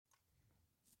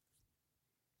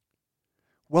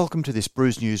Welcome to this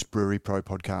Brews News Brewery Pro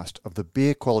podcast of the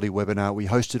beer quality webinar we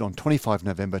hosted on 25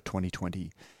 November 2020.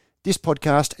 This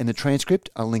podcast and the transcript,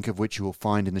 a link of which you will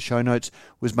find in the show notes,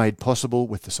 was made possible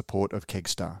with the support of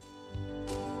Kegstar.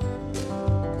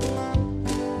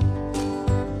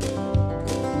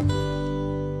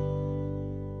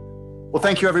 Well,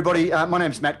 thank you, everybody. My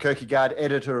name is Matt Kierkegaard,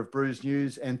 editor of Brews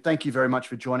News, and thank you very much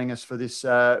for joining us for this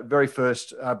very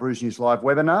first Brews News Live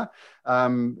webinar.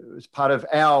 It's part of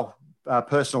our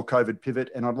personal COVID pivot,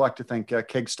 and I'd like to thank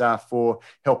Kegstar for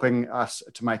helping us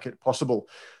to make it possible.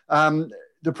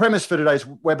 The premise for today's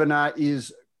webinar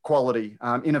is quality,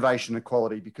 innovation and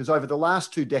quality, because over the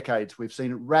last 2 decades, we've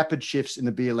seen rapid shifts in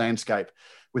the beer landscape,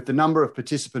 with the number of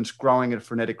participants growing at a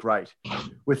frenetic rate,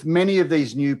 with many of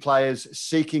these new players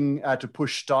seeking to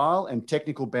push style and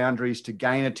technical boundaries to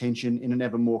gain attention in an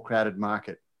ever more crowded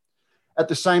market. At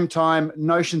the same time,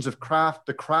 notions of craft,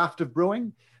 the craft of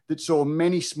brewing, that saw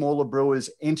many smaller brewers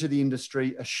enter the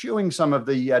industry, eschewing some of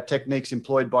the techniques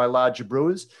employed by larger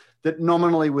brewers that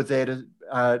nominally were there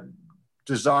to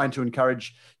designed to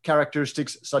encourage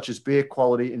characteristics such as beer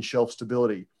quality and shelf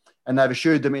stability, and they've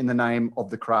eschewed them in the name of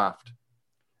the craft.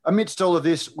 Amidst all of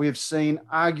this, we've seen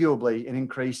arguably an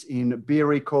increase in beer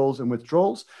recalls and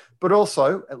withdrawals, but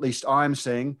also, at least I'm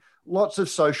seeing, lots of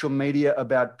social media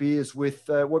about beers with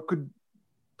what could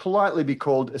politely be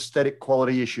called aesthetic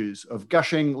quality issues of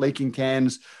gushing, leaking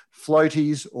cans,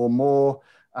 floaties, or more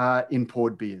in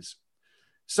poured beers.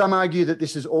 Some argue that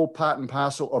this is all part and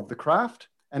parcel of the craft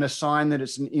and a sign that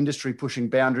it's an industry pushing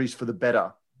boundaries for the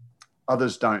better.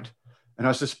 Others don't. And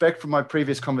I suspect from my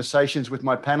previous conversations with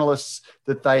my panelists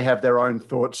that they have their own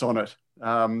thoughts on it.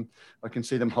 I can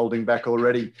see them holding back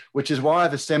already, which is why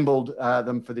I've assembled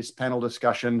them for this panel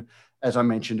discussion, as I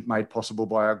mentioned, made possible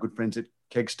by our good friends at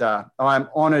Kegstar. I'm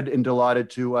honoured and delighted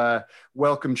to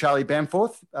welcome Charlie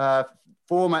Bamforth,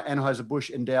 former Anheuser-Busch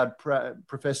endowed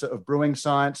Professor of Brewing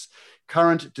Science,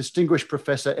 current Distinguished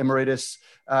Professor Emeritus,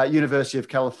 University of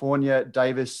California,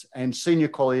 Davis, and Senior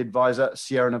Quality Advisor,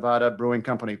 Sierra Nevada Brewing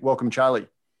Company. Welcome, Charlie.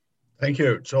 Thank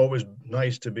you. It's always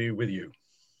nice to be with you.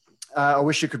 I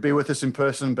wish you could be with us in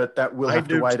person, but that will have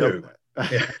to wait. Too.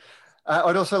 Yeah.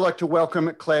 I'd also like to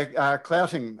welcome Claire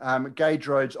Clouting, Gage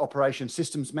Road's Operations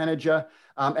Systems Manager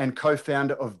and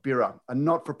co-founder of BIRA, a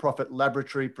not-for-profit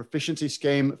laboratory proficiency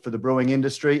scheme for the brewing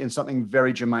industry, and something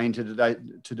very germane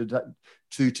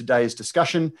to today's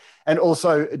discussion. And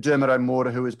also Dermot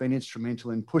O'Morter, who has been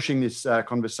instrumental in pushing this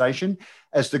conversation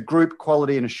as the Group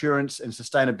Quality and Assurance and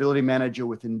Sustainability Manager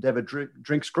with Endeavour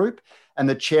Drinks Group and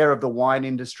the Chair of the Wine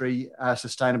Industry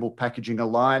Sustainable Packaging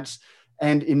Alliance.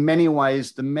 And in many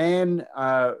ways, the man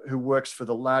who works for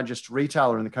the largest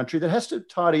retailer in the country that has to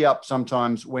tidy up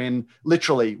sometimes when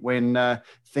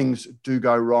things do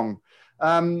go wrong.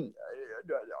 I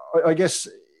guess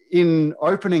in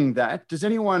opening that, does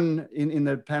anyone in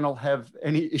the panel have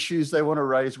any issues they want to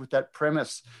raise with that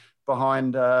premise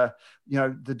behind the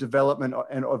development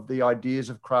and of the ideas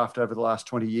of craft over the last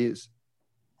 20 years?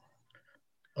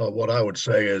 What I would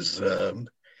say is,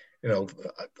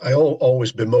 I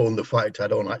always bemoan the fact I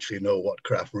don't actually know what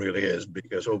craft really is,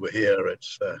 because over here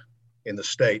it's in the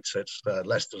States it's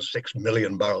less than 6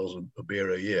 million barrels of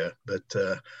beer a year. But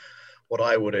what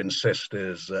I would insist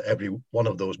is every one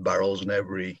of those barrels and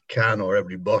every can or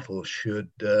every bottle should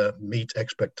meet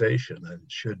expectation and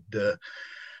should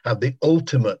have the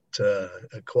ultimate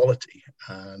quality.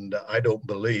 And I don't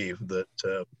believe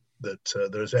that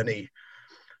there's any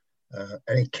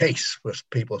case for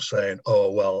people saying,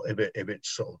 oh well, if it's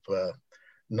sort of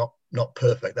not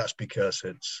perfect, that's because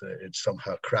it's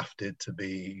somehow crafted to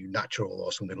be natural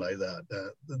or something like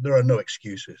that. There are no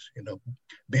excuses.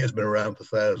 Beer's been around for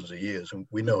thousands of years, and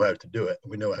we know how to do it,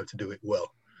 and we know how to do it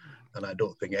well. And I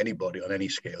don't think anybody on any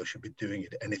scale should be doing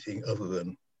it anything other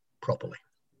than properly.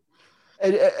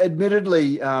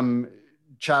 Admittedly,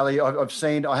 Charlie,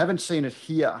 I haven't seen it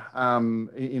here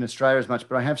in Australia as much,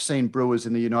 but I have seen brewers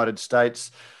in the United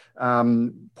States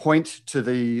point to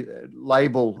the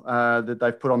label that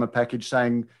they've put on the package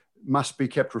saying must be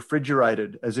kept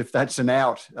refrigerated, as if that's an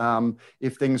out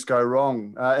if things go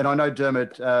wrong. And I know,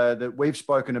 Dermot, that we've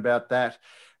spoken about that.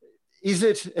 Is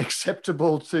it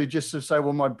acceptable to just to say,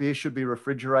 well, my beer should be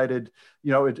refrigerated?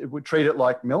 It would treat it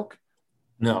like milk?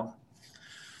 No,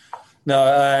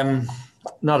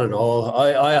 not at all.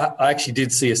 I actually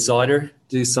did see a cider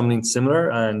do something similar,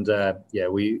 and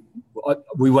we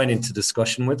went into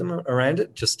discussion with them around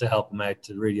it just to help them out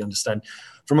to really understand.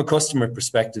 From a customer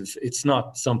perspective, it's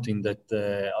not something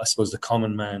that I suppose the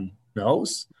common man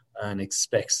knows and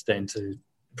expects then to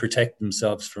protect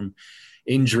themselves from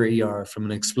injury or from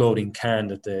an exploding can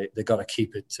that they got to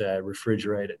keep it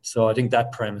refrigerated. So I think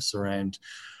that premise around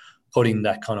putting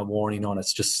that kind of warning on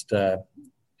it's just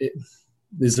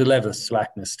there's a level of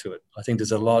slackness to it. I think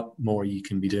there's a lot more you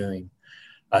can be doing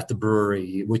at the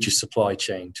brewery with your supply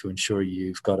chain to ensure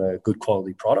you've got a good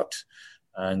quality product,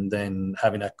 and then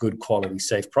having that good quality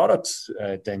safe products,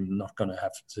 then you're not going to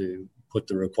have to put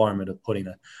the requirement of putting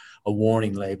a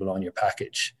warning label on your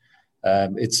package.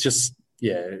 It's just,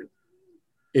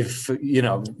 if,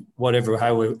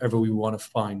 however we want to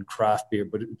find craft beer,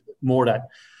 but more that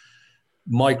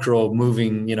micro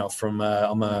moving, from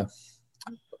I'm a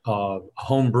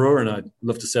home brewer and I'd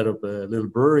love to set up a little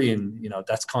brewery, and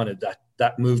that's kind of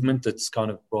that movement that's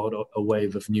kind of brought a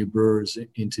wave of new brewers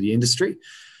into the industry.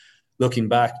 Looking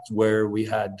back where we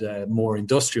had more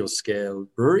industrial scale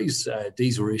breweries,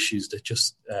 these were issues that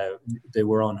just they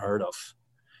were unheard of.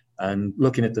 And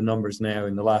looking at the numbers now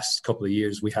in the last couple of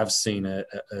years, we have seen a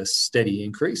steady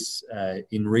increase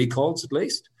in recalls, at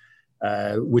least.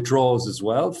 Withdrawals as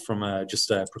well, from just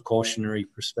a precautionary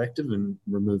perspective, and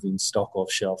removing stock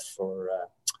off shelf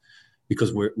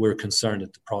because we're concerned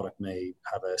that the product may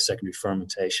have a secondary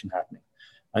fermentation happening.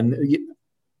 And the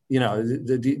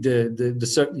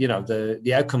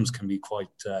outcomes can be quite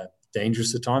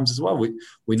dangerous at times as well.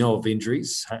 We know of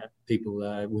injuries,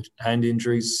 people with hand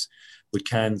injuries, with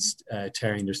cans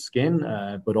tearing their skin,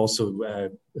 but also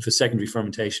if a secondary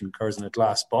fermentation occurs in a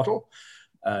glass bottle,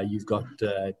 you've got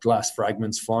glass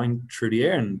fragments flying through the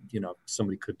air, and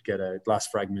somebody could get a glass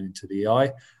fragment into the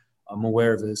eye. I'm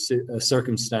aware of a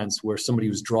circumstance where somebody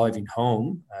was driving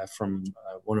home from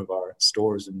one of our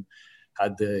stores and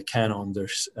had the can on their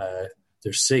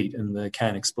seat, and the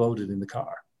can exploded in the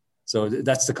car. So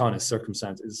that's the kind of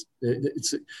circumstances.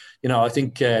 It's I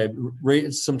think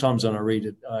sometimes when I read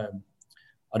it,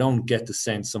 I don't get the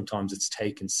sense sometimes it's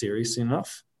taken seriously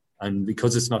enough. And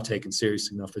because it's not taken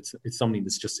seriously enough, it's something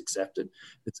that's just accepted.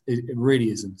 It really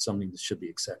isn't something that should be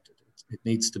accepted. It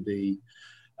needs to be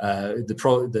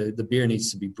the beer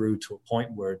needs to be brewed to a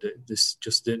point where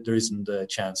there isn't a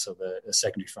chance of a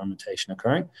secondary fermentation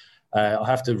occurring. I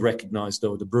have to recognise,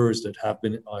 though, the brewers that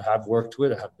I have worked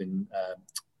with have been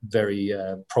very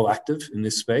proactive in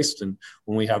this space, and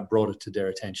when we have brought it to their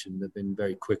attention, they've been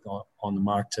very quick on the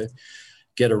mark to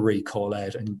get a recall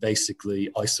out and basically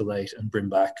isolate and bring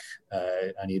back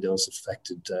any of those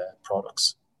affected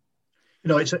products.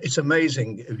 It's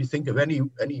amazing if you think of any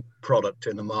product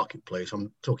in the marketplace.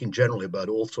 I'm talking generally about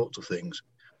all sorts of things.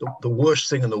 The worst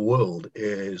thing in the world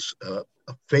is a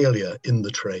failure in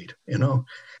the trade.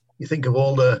 You think of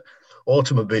all the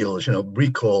automobiles,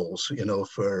 recalls,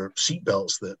 for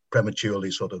seatbelts that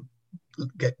prematurely sort of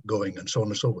get going, and so on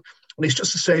and so forth. And it's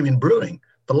just the same in brewing.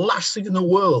 The last thing in the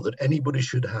world that anybody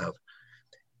should have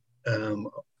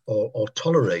or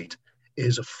tolerate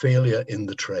is a failure in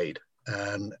the trade.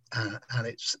 And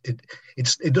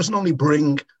it doesn't only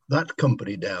bring that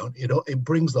company down, it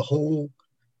brings the whole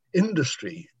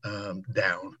industry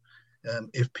down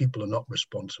if people are not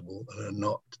responsible and are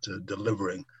not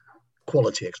delivering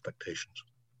quality expectations.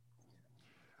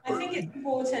 I think it's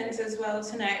important as well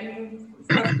to note, I've been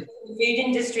in the food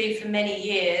industry for many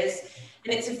years,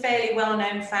 and it's a fairly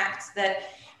well-known fact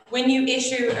that when you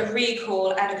issue a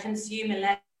recall at a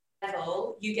consumer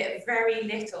level, you get very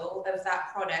little of that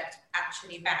product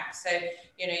actually back. So,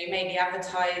 you may be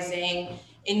advertising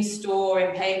in store,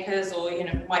 in papers, or,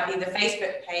 it might be the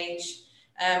Facebook page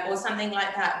or something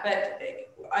like that. But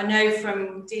I know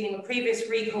from dealing with previous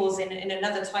recalls in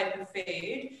another type of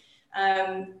food,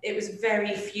 it was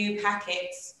very few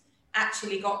packets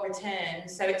actually got returned.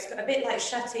 So it's a bit like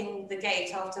shutting the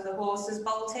gate after the horse has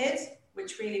bolted,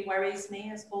 which really worries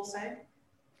me as also.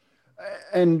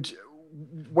 And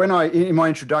when in my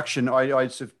introduction, I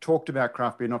sort of talked about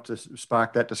craft beer, not to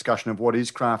spark that discussion of what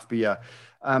is craft beer.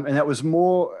 And that was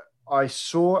more, I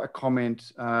saw a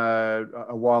comment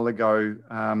a while ago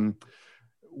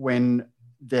when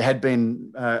there had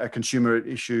been a consumer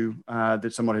issue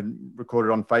that someone had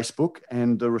recorded on Facebook,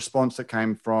 and the response that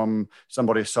came from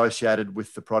somebody associated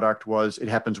with the product was, "It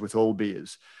happens with all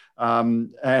beers."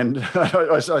 And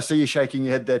I see you shaking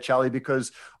your head there, Charlie,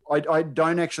 because I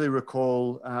don't actually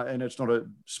recall, and it's not a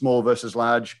small versus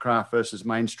large, craft versus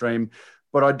mainstream,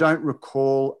 but I don't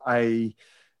recall a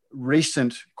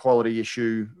recent quality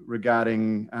issue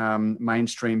regarding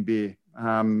mainstream beer.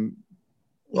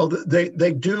 Well,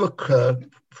 they do occur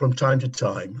from time to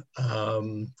time,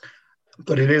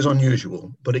 but it is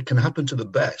unusual. But it can happen to the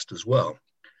best as well.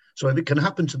 So if it can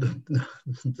happen to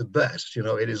the best,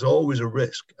 it is always a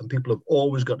risk, and people have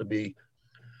always got to be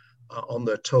on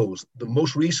their toes. The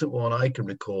most recent one I can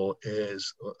recall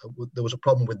is there was a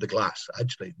problem with the glass.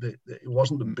 Actually, it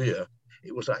wasn't the beer;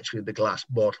 it was actually the glass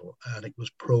bottle, and it was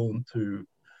prone to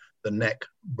the neck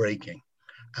breaking.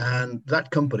 And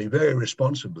that company very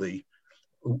responsibly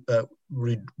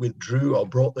withdrew or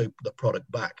brought the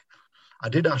product back. I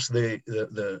did ask the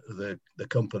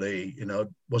company,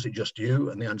 was it just you?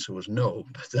 And the answer was no.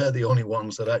 But they're the only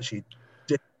ones that actually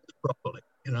did it properly.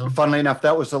 Funnily enough,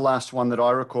 that was the last one that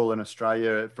I recall in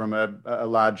Australia from a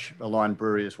large aligned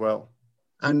brewery as well.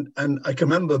 And I can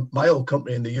remember my old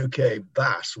company in the UK,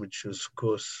 Bass, which was, of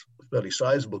course, a fairly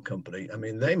sizable company. I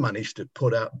mean, they managed to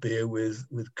put out beer with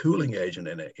cooling agent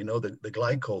in it. The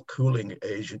glycol cooling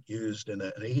agent used in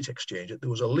an heat exchanger. There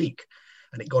was a leak,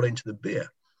 and it got into the beer.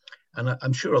 And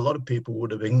I'm sure a lot of people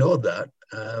would have ignored that,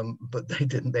 but they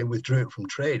didn't. They withdrew it from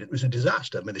trade. It was a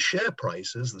disaster. I mean, the share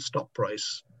prices, the stock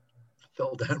price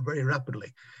fell down very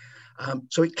rapidly.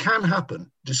 So it can happen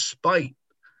despite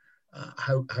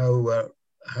how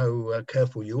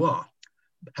careful you are.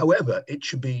 However, it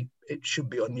should be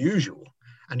unusual,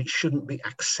 and it shouldn't be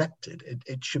accepted.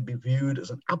 It should be viewed as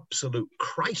an absolute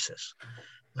crisis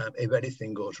if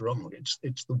anything goes wrong.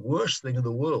 It's the worst thing in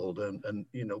the world, and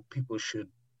people should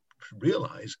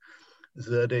realize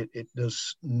that it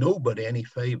does nobody any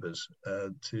favors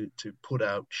to put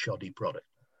out shoddy product.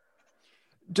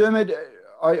 Dermot,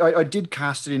 I did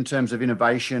cast it in terms of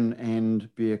innovation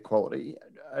and beer quality.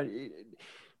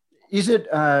 Is it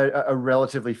a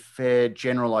relatively fair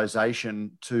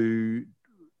generalization to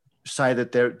say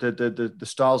that the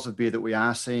styles of beer that we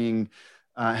are seeing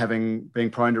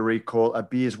being prone to recall are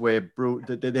beers where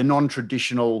they're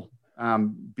non-traditional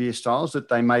beer styles, that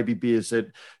they may be beers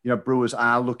that brewers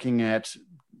are looking at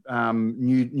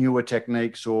newer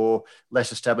techniques or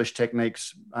less established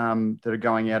techniques that are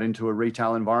going out into a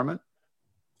retail environment?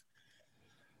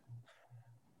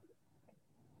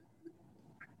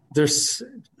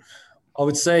 I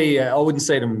would say I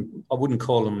wouldn't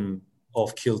call them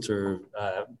off kilter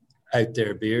out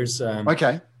there beers.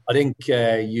 Okay. I think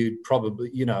you'd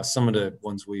probably some of the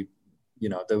ones we've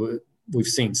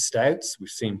seen stouts, we've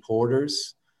seen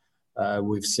porters,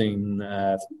 we've seen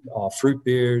fruit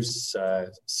beers,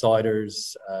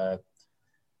 ciders.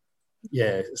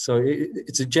 So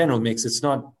it's a general mix. It's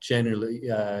not generally.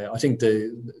 I think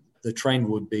the trend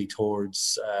would be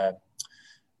towards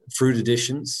fruit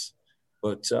additions,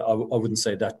 but I wouldn't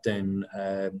say that then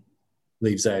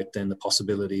leaves out then the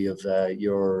possibility of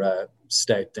your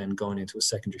stout then going into a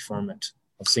secondary ferment.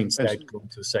 I've seen stout go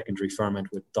into a secondary ferment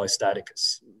with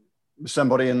diastaticus.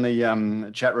 Somebody in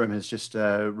the chat room has just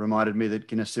reminded me that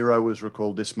Guinness Zero was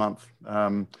recalled this month.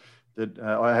 That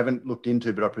I haven't looked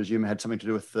into, but I presume it had something to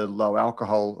do with the low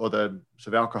alcohol or the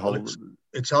sort of alcohol. Well,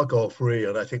 it's alcohol free,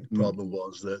 and I think the problem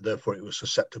was that therefore it was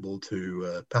susceptible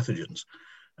to pathogens.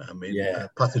 I mean,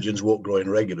 pathogens won't grow in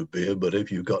regular beer, but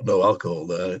if you've got no alcohol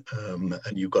there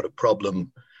and you've got a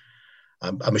problem,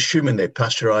 I'm assuming they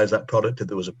pasteurized that product if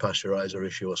there was a pasteurizer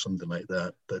issue or something like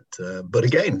that. But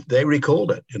again, they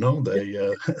recalled it.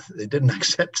 They didn't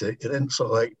accept it. It didn't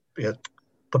sort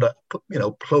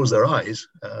of close their eyes.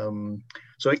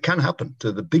 So it can happen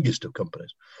to the biggest of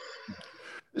companies.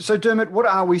 So Dermot, what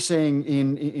are we seeing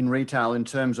in retail in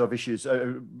terms of issues,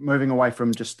 moving away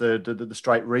from just the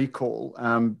straight recall?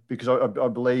 Because I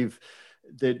believe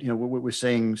that we're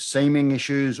seeing seeming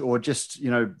issues or just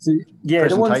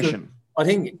presentation. I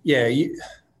think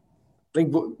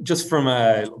just from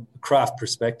a craft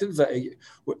perspective,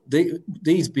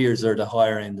 these beers are the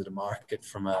higher end of the market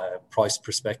from a price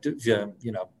perspective.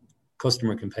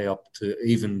 Customer can pay up to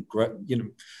even from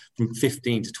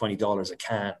 $15 to $20 a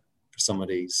can for some of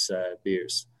these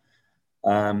beers.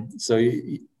 So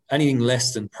anything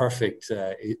less than perfect,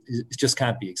 it just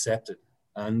can't be accepted.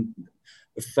 And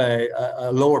if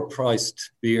a lower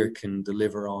priced beer can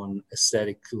deliver on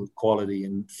aesthetic quality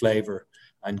and flavor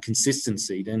and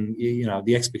consistency, then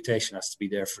the expectation has to be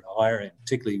there for the higher end,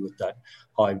 particularly with that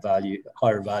higher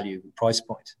value price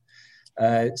point.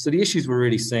 So the issues we're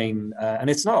really seeing, and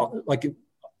it's not like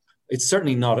it's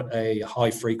certainly not a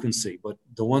high frequency, but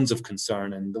the ones of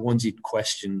concern and the ones you'd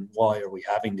question why are we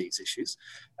having these issues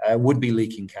would be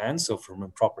leaking cans, so from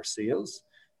improper seals.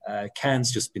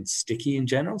 Cans just been sticky in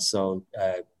general, so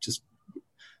just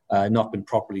not been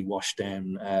properly washed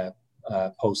down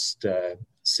post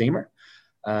seamer.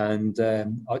 And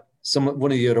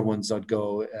one of the other ones I'd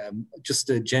go just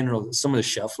the general, some of the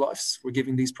shelf lives we're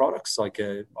giving these products. Like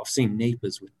I've seen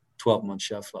NEPAs with 12-month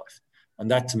shelf life,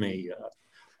 and that to me,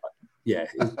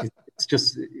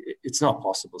 it's not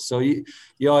possible. So you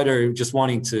either just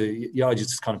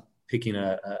kind of picking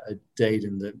a date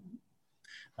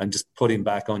and just putting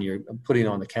on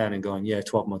the can and going, yeah,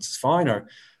 12 months is fine? Or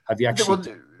have you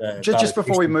actually... Just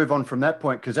before we move on from that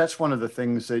point, because that's one of the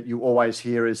things that you always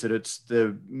hear is that it's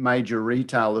the major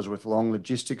retailers with long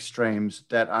logistics streams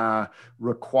that are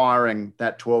requiring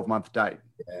that 12-month date.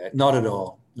 Not at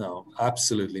all. No,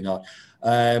 absolutely not.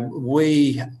 I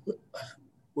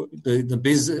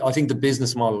think the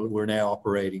business model we're now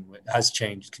operating with has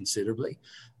changed considerably.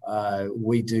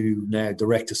 We do now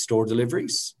direct-to-store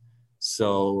deliveries.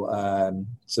 So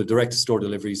direct-to-store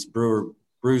deliveries,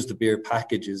 brews the beer,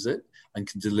 packages it, and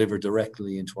can deliver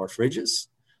directly into our fridges.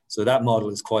 So that model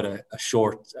is quite a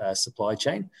short supply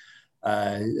chain.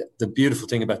 The beautiful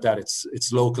thing about that,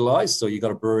 it's localized. So you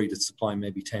got a brewery that's supplying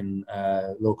maybe 10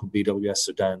 local BWS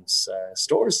or Dan's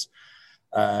stores.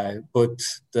 But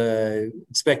the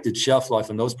expected shelf life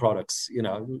on those products,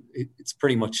 it's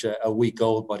pretty much a week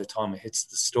old by the time it hits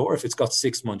the store. If it's got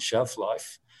 6 months shelf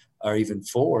life, or even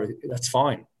 4, that's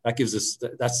fine. That gives us,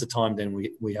 that's the time then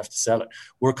we have to sell it.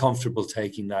 We're comfortable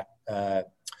taking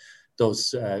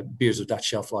those beers with that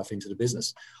shelf life into the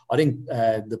business. I think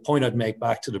the point I'd make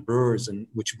back to the brewers, and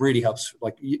which really helps,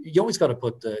 like you always got to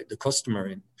put the customer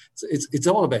in. It's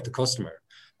all about the customer.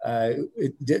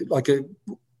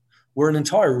 We're an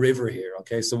entire river here,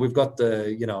 okay? So we've got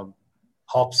the,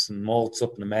 hops and malts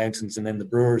up in the mountains, and then the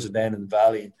brewers are down in the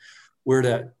valley. We're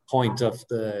the point at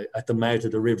the mouth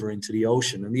of the river into the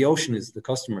ocean, and the ocean is the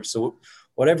customer. So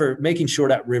making sure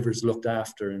that river's looked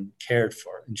after and cared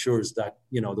for ensures that,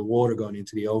 the water going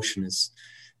into the ocean is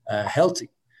healthy.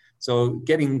 So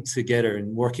getting together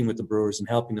and working with the brewers and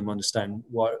helping them understand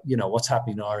what's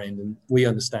happening on our end, and we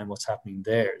understand what's happening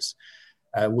theirs,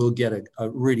 we'll get a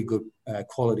really good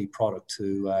quality product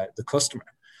to the customer.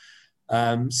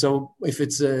 So if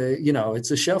it's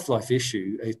a shelf life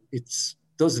issue, it's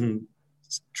doesn't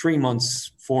 3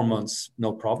 months, 4 months,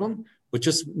 no problem, but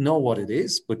just know what it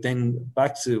is. But then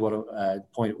back to what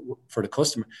point for the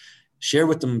customer, share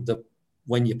with them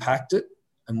when you packed it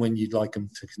and when you'd like them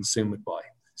to consume it by.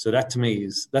 So that to me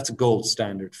that's a gold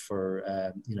standard for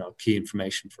key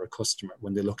information for a customer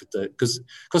when they look at because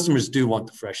customers do want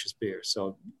the freshest beer.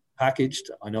 So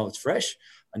packaged, I know it's fresh,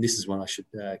 and this is when I should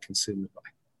consume it by.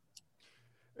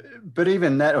 But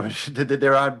even that,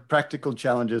 there are practical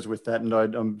challenges with that, and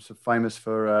I'm so famous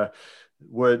for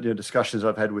discussions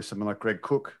I've had with someone like Greg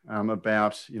Cook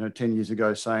about 10 years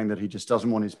ago saying that he just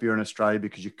doesn't want his beer in Australia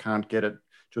because you can't get it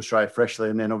to Australia freshly,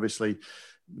 and then obviously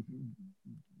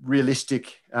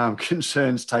realistic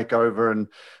concerns take over, and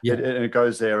it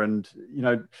goes there, and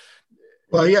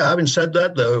Well, yeah. Having said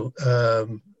that, though,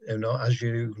 as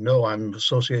you know, I'm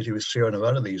associated with Sierra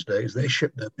Nevada these days. They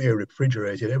ship their beer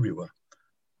refrigerated everywhere.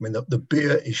 I mean, the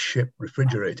beer is shipped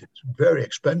refrigerated. It's very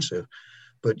expensive,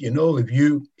 but if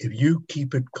you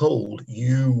keep it cold,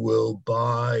 you will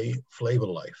buy flavor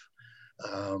life.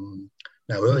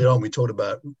 Now, earlier on, we talked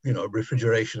about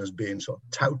refrigeration as being sort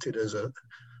of touted as a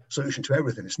solution to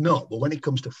everything. It's not. But when it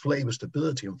comes to flavor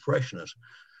stability and freshness,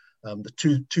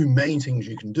 the two main things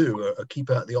you can do are keep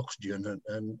out the oxygen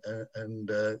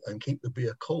and keep the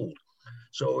beer cold.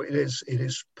 So it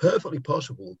is perfectly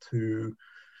possible to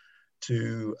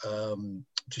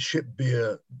ship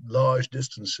beer large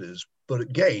distances, but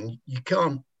again, you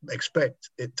can't expect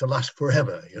it to last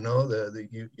forever.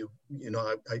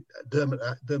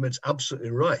 Dermot's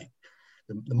absolutely right.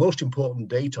 The most important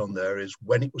date on there is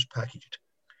when it was packaged,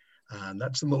 and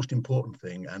that's the most important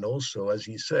thing. And also, as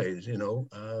he says,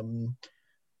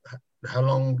 how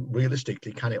long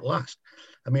realistically can it last?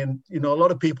 I mean, a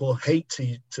lot of people hate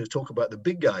to talk about the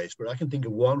big guys, but I can think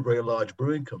of one very large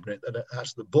brewing company that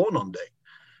has the born-on date,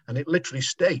 and it literally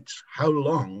states how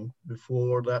long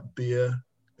before that beer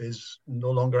is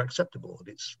no longer acceptable.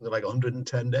 It's like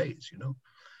 110 days,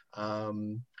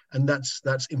 and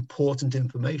that's important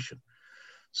information.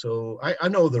 So I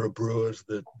know there are brewers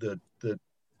that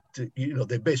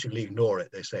they basically ignore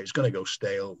it. They say it's going to go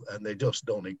stale, and they just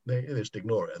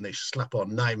ignore it, and they slap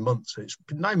on 9 months. It's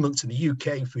been 9 months in the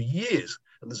UK for years,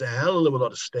 and there's a hell of a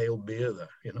lot of stale beer there.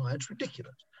 It's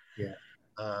ridiculous. Yeah.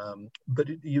 But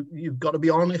you've got to be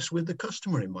honest with the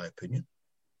customer, in my opinion.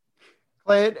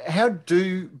 Claire,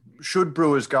 should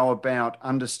brewers go about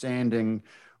understanding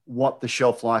what the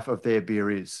shelf life of their beer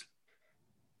is?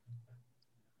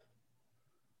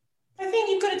 I think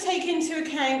you've got to take into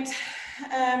account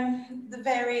the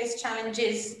various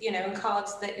challenges, and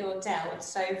cards that you're dealt.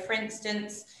 So, for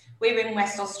instance, we're in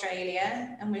West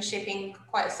Australia and we're shipping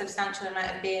quite a substantial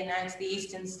amount of beer now to the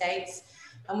eastern states.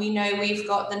 And we know we've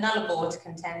got the Nullarbor to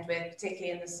contend with, particularly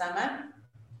in the summer.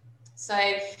 So,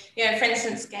 for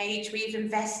instance, Gage, we've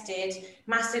invested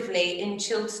massively in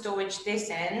chilled storage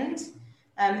this end.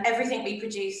 Everything we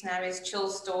produce now is chill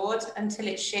stored until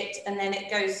it's shipped, and then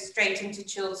it goes straight into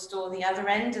chilled store the other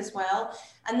end as well.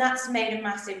 And that's made a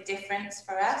massive difference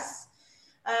for us.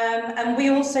 And we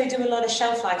also do a lot of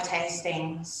shelf life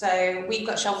tasting. So we've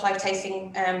got shelf life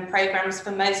tasting programs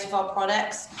for most of our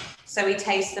products. So we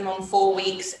taste them on 4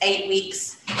 weeks, 8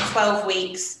 weeks, 12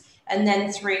 weeks, and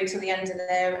then through to the end of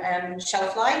their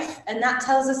shelf life. And that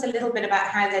tells us a little bit about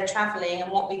how they're traveling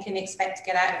and what we can expect to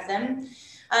get out of them.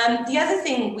 The other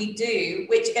thing we do,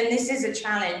 and this is a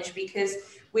challenge because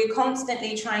we're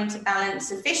constantly trying to balance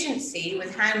efficiency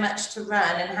with how much to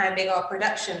run and how big our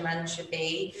production run should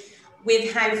be,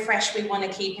 with how fresh we want to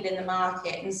keep it in the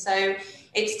market. And so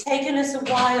it's taken us a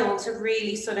while to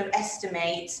really sort of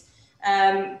estimate,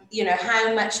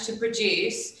 how much to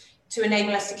produce to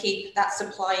enable us to keep that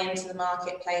supply into the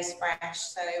marketplace fresh.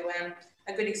 So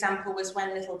a good example was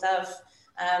when Little Dove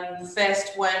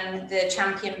first won the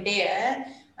Champion beer.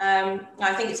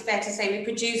 I think it's fair to say we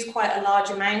produced quite a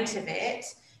large amount of it,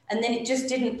 and then it just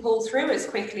didn't pull through as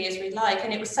quickly as we'd like.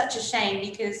 And it was such a shame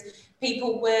because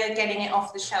people were getting it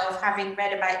off the shelf, having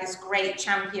read about this great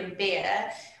Champion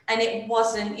beer, and it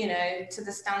wasn't, to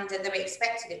the standard that we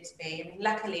expected it to be. I mean,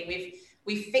 luckily,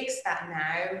 we've fixed that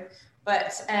now,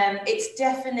 but it's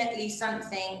definitely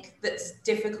something that's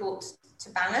difficult to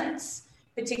balance,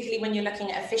 particularly when you're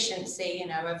looking at efficiency.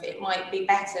 If it might be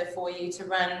better for you to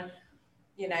run,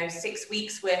 6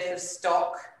 weeks worth of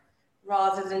stock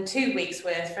rather than 2 weeks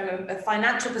worth from a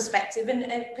financial perspective,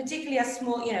 and particularly as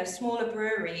smaller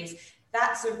breweries,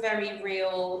 that's a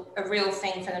real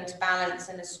thing for them to balance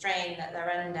and a strain that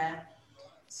they're under.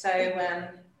 So,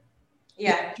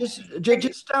 yeah.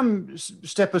 Just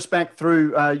step us back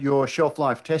through your shelf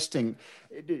life testing.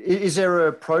 Is there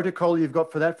a protocol you've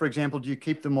got for that? For example, do you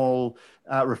keep them all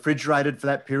refrigerated for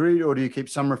that period, or do you keep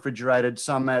some refrigerated,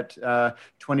 some at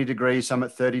 20 degrees, some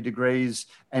at 30 degrees,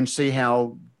 and see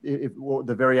how what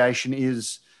the variation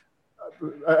is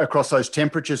across those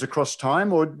temperatures across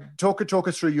time? Or talk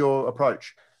us through your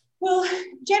approach. Well,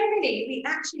 generally,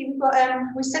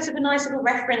 we've set up a nice little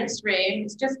reference room.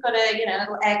 It's just got a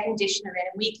little air conditioner in,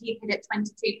 and we keep it at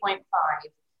 22.5.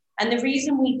 And the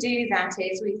reason we do that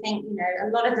is we think, a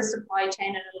lot of the supply chain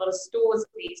and a lot of stores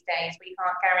these days, we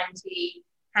can't guarantee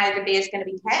how the beer is going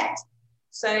to be kept.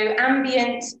 So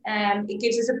ambient, it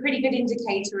gives us a pretty good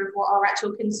indicator of what our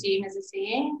actual consumers are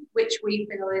seeing, which we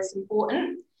feel is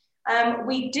important.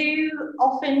 We do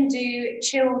often do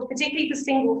chilled, particularly for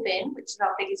Single Fin, which is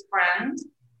our biggest brand.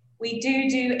 We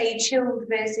do a chilled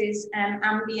versus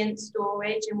ambient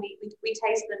storage, and we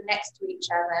taste them next to each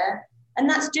other. And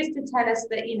that's just to tell us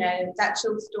that, that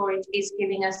chilled storage is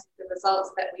giving us the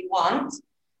results that we want.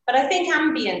 But I think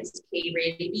ambient's key,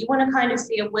 really. You want to kind of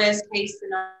see a worst case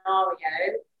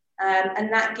scenario,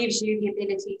 and that gives you the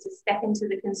ability to step into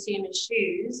the consumer's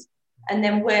shoes and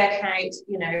then work out,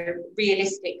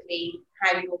 realistically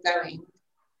how you're going.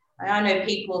 I know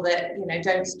people that,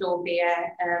 don't store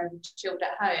beer chilled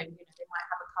at home. They might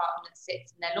have a carton that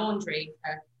sits in their laundry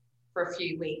for a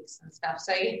few weeks and stuff.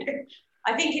 So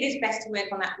I think it is best to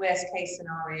work on that worst case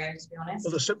scenario, to be honest.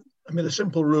 Well, the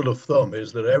simple rule of thumb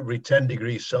is that every 10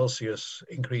 degrees Celsius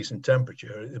increase in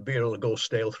temperature, the beer will go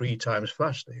stale 3 times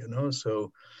faster,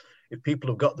 So if people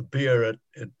have got the beer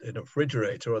in a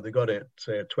refrigerator, or they got it,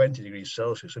 say, at 20 degrees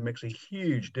Celsius, it makes a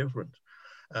huge difference.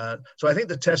 So I think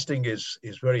the testing is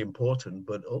very important,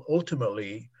 but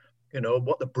ultimately,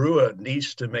 what the brewer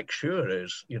needs to make sure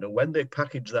is, when they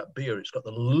package that beer, it's got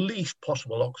the least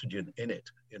possible oxygen in it.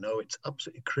 It's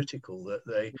absolutely critical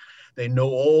that they know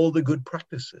all the good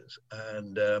practices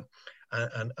and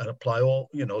apply all,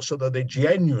 so that they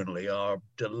genuinely are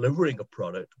delivering a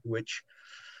product which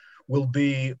will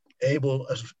be able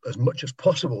as much as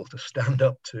possible to stand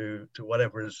up to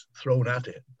whatever is thrown at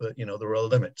it. But, there are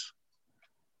limits.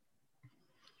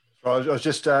 I was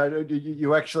just,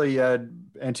 you actually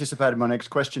anticipated my next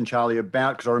question, Charlie,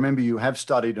 because I remember you have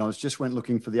studied, and I went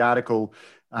looking for the article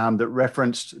that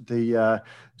referenced the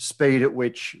speed at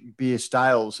which beer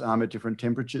stales at different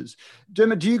temperatures.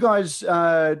 Dermot, do you guys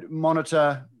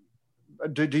monitor,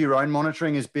 do your own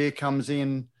monitoring as beer comes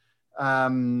in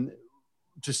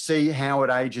to see how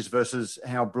it ages versus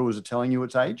how brewers are telling you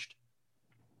it's aged?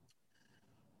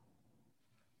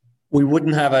 We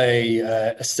wouldn't have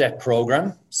a set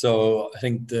program. So I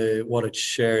think what it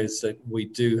shares that we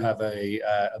do have a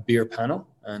beer panel,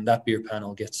 and that beer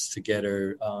panel gets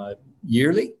together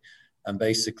yearly. And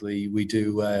basically we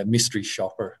do a mystery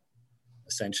shopper,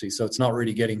 essentially. So it's not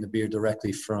really getting the beer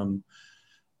directly from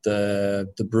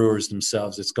the brewers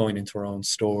themselves. It's going into our own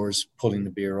stores, pulling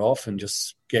the beer off, and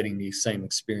just getting the same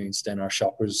experience then our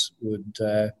shoppers would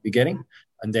be getting.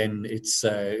 and then it's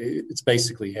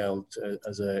basically held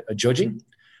as a judging,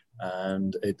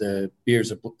 and the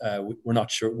beers are, we're not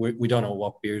sure, we don't know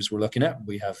what beers we're looking at.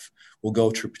 We'll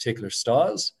go through particular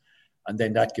styles, and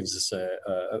then that gives us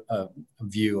a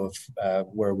view of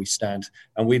where we stand.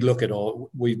 And we look at all,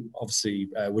 we obviously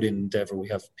within Endeavour we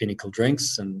have Pinnacle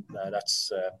Drinks, and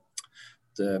that's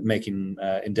making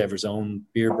Endeavour's own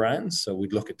beer brands. So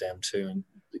we'd look at them too and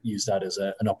use that as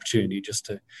an opportunity just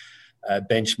to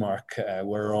benchmark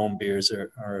where our own beers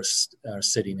are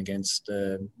sitting against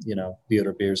the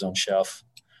other beers on shelf.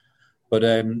 But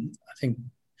I think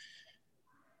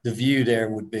the view there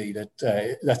would be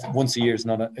that once a year is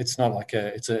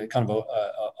it's a kind of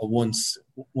a once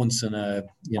in a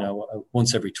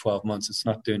once every 12 months. It's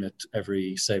not doing it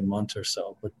every, say, month or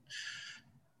so, but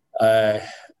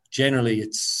generally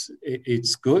it's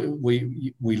good.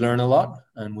 We learn a lot,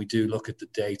 and we do look at the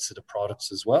dates of the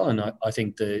products as well. And I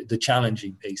think the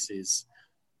challenging piece is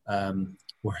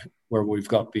where we've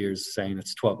got beers saying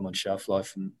it's 12-month shelf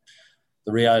life, and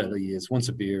the reality is once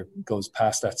a beer goes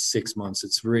past that 6 months,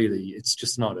 it's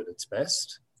just not at its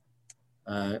best.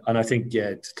 And I think,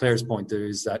 to Claire's point, there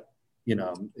is that,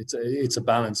 it's a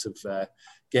balance of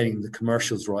getting the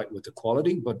commercials right with the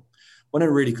quality. But when it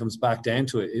really comes back down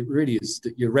to it, it really is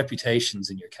that your reputation's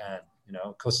in your can.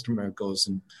 A customer goes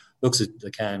and looks at the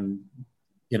can,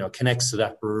 connects to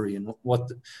that brewery, and what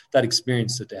that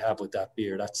experience that they have with that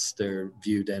beer, that's their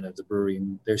view then of the brewery.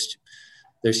 And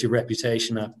there's your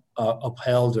reputation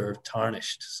upheld or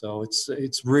tarnished. So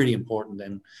it's really important.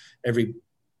 Then every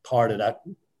part of that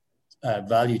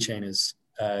value chain is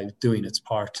doing its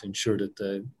part to ensure that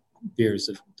the beer is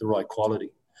of the right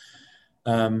quality.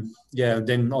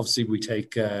 Then obviously we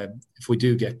take, if we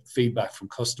do get feedback from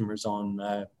customers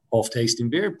on off-tasting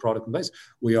beer, product and base,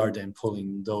 we are then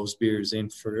pulling those beers in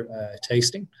for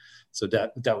tasting. So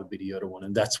that would be the other one.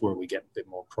 And that's where we get a bit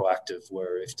more proactive,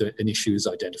 where if an issue is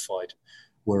identified,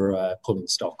 we're pulling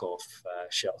stock off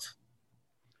shelf.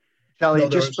 Charlie,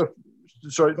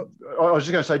 sorry, I was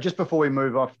just going to say, just before we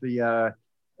move off the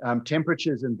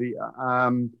temperatures and beer,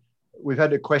 we've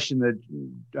had a question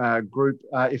that group,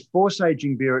 if force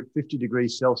aging beer at 50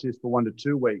 degrees Celsius for 1 to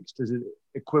 2 weeks, does it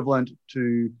equivalent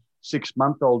to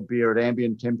 6-month-old beer at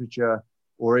ambient temperature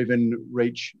or even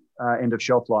reach end of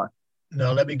shelf life?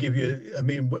 No, let me give you,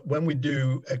 when we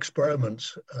do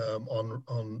experiments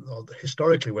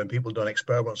historically, when people done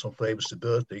experiments on flavor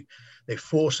stability, they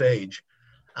force age,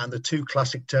 and the two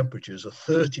classic temperatures are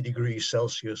 30 degrees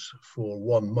Celsius for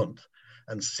 1 month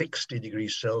and 60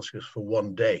 degrees Celsius for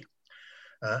 1 day.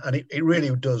 And it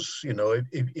really does,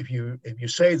 if you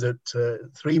say that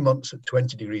 3 months at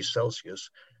 20 degrees Celsius,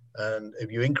 and if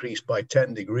you increase by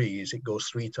 10 degrees, it goes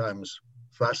 3 times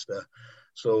faster.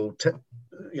 So,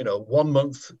 3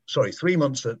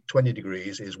 months at 20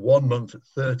 degrees is 1 month at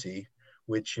 30,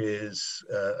 which is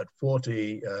at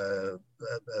 40,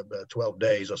 12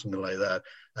 days or something like that.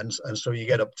 And so you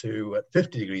get up to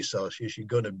 50 degrees Celsius, you're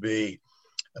going to be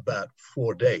about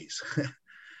 4 days,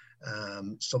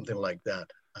 something like that.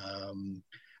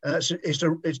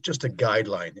 It's just a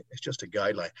guideline. It's just a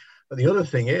guideline. But the other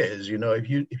thing is,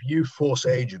 if you force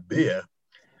age a beer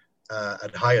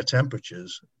at higher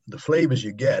temperatures, the flavors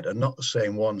you get are not the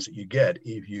same ones that you get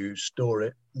if you store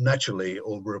it naturally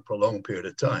over a prolonged period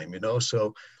of time.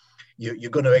 So you're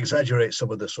going to exaggerate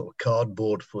some of the sort of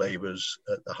cardboard flavors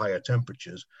at the higher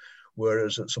temperatures,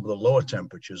 whereas at some of the lower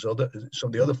temperatures, some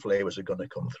of the other flavors are going to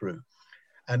come through.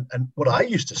 And what I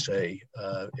used to say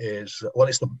is, well,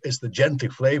 it's the gently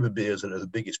flavored beers that are the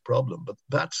biggest problem, but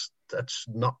that's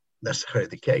not necessarily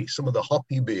the case. Some of the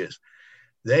hoppy beers,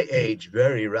 they age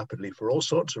very rapidly for all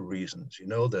sorts of reasons.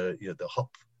 The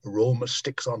hop aroma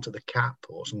sticks onto the cap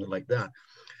or something like that.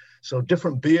 So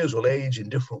different beers will age in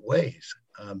different ways.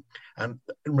 And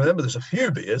remember, there's a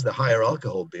few beers, the higher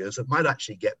alcohol beers, that might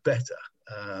actually get better,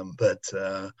 but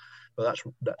that's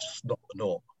not the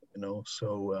norm.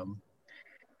 So.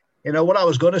 What I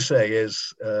was going to say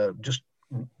is just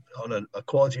on a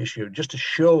quality issue, just to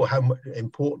show how much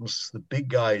importance the big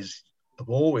guys have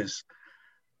always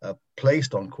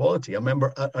placed on quality. I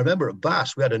remember at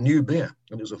Bass, we had a new beer,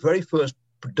 and it was the very first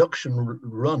production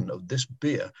run of this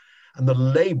beer, and the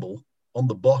label on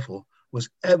the bottle was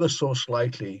ever so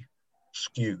slightly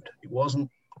skewed. It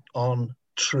wasn't on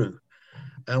true.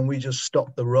 And we just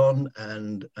stopped the run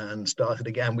and started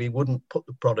again. We wouldn't put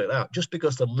the product out just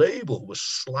because the label was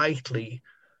slightly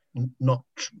not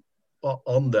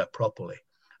on there properly.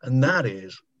 And that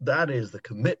is the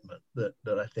commitment that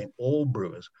I think all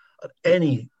brewers at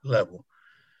any level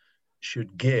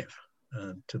should give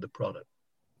to the product.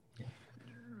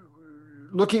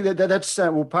 looking at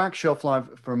that, we'll park shelf life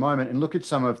for a moment and look at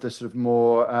some of the sort of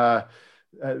more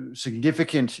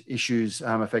significant issues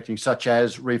affecting, such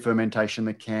as re-fermentation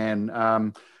the can.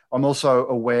 I'm also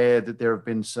aware that there have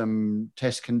been some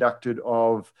tests conducted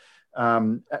of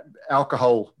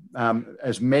alcohol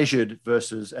as measured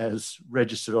versus as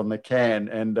registered on the can,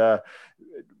 and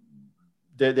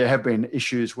there have been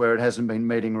issues where it hasn't been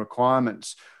meeting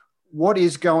requirements. What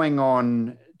is going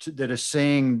on that are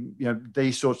seeing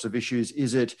these sorts of issues?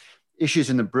 Is it issues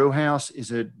in the brew house?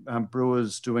 Is it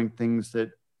brewers doing things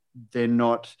that they're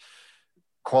not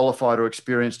qualified or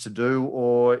experienced to do,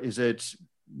 or is it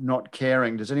not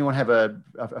caring? Does anyone have a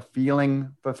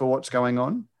feeling for what's going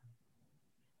on?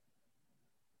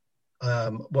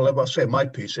 Well, I'll say my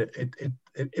piece.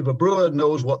 If a brewer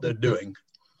knows what they're doing,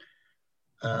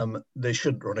 they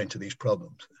shouldn't run into these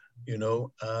problems.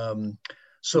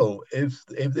 So if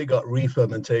they got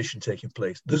re-fermentation taking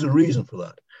place, there's a reason for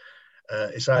that.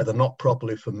 It's either not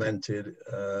properly fermented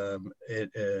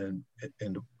in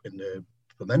the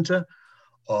fermenter,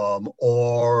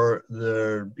 or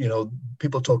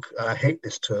people talk. I hate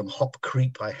this term, hop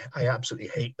creep. I absolutely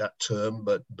hate that term.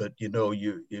 But you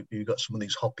got some of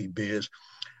these hoppy beers,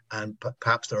 and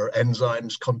perhaps there are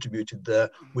enzymes contributed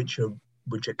there which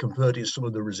are converting some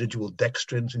of the residual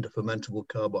dextrins into fermentable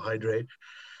carbohydrate,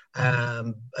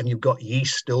 and you've got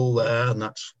yeast still there, and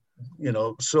that's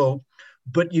so.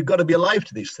 But you've got to be alive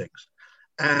to these things.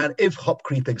 And if hop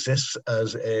creep exists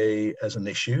as an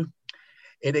issue,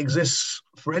 it exists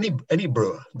for any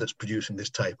brewer that's producing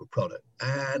this type of product.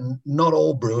 And not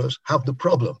all brewers have the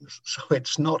problems. So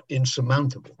it's not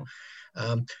insurmountable.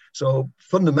 So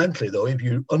fundamentally, though, if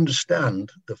you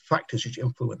understand the factors which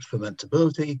influence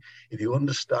fermentability, if you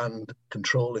understand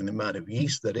controlling the amount of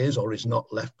yeast that is or is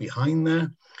not left behind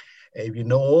there, if you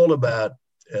know all about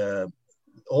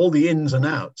all the ins and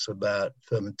outs about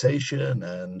fermentation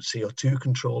and CO2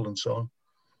 control and so on,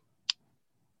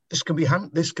 this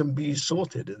can be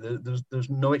sorted. There's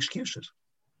no excuses.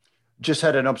 Just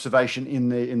had an observation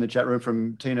in the chat room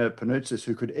from Tina Panutzis,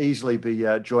 who could easily be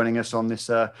joining us on this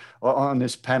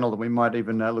panel, and we might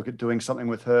even look at doing something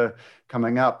with her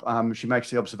coming up. She makes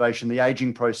the observation: the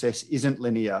aging process isn't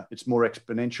linear; it's more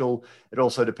exponential. It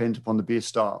also depends upon the beer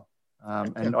style.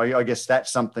 And I guess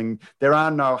that's something. There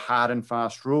are no hard and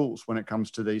fast rules when it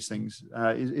comes to these things.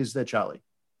 Is there, Charlie?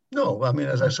 No, I mean,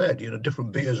 as I said,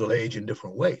 different beers will age in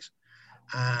different ways.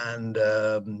 And,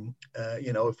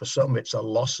 for some, it's a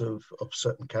loss of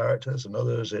certain characters, and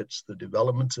others, it's the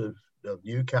development of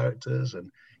new characters.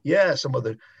 And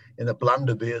in the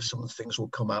blander beers, some of the things will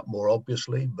come out more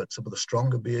obviously, but some of the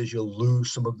stronger beers, you'll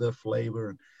lose some of their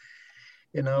flavor,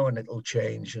 and it'll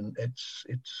change. And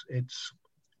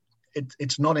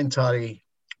it's not entirely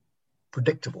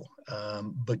predictable,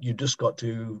 but you just got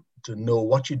to know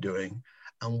what you're doing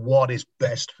and what is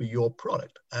best for your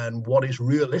product and what is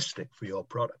realistic for your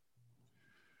product.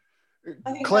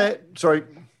 Claire, sorry.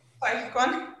 Sorry, go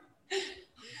on.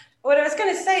 What I was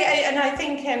going to say, and I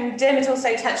think Dermot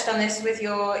also touched on this with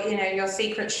your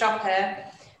secret shopper,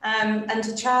 and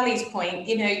to Charlie's point,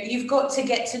 you've got to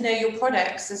get to know your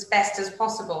products as best as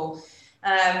possible.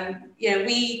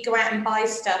 We go out and buy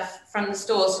stuff from the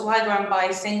store. So I go and buy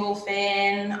single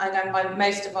fin. I go and buy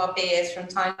most of our beers from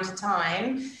time to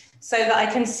time, so that I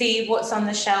can see what's on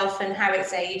the shelf and how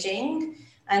it's aging,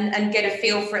 and get a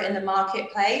feel for it in the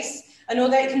marketplace. And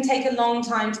although it can take a long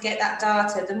time to get that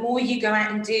data, the more you go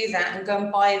out and do that and go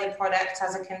and buy the product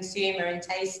as a consumer and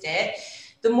taste it,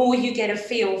 the more you get a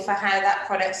feel for how that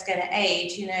product's going to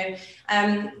age,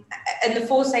 and the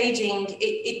forced aging,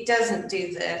 it doesn't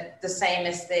do the same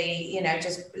as the,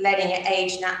 just letting it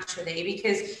age naturally,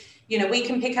 because, we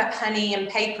can pick up honey and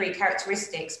papery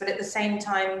characteristics, but at the same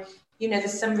time,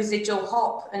 there's some residual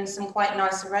hop and some quite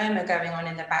nice aroma going on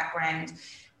in the background.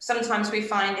 Sometimes we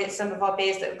find it's some of our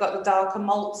beers that have got the darker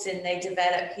malts in, they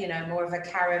develop, more of a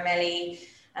caramelly,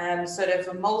 sort of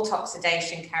a malt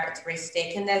oxidation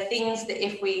characteristic. And they're things that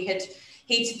if we had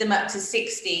heated them up to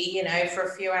 60, for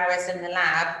a few hours in the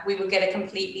lab, we would get a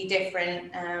completely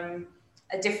different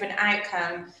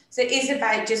outcome. So it is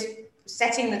about just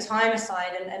setting the time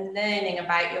aside and learning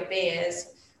about your beers,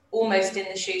 almost in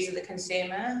the shoes of the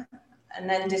consumer, and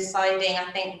then deciding,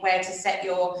 I think, where to set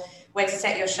your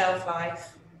shelf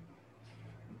life.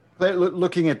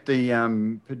 Looking at the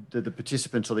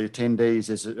participants or the attendees,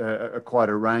 there's quite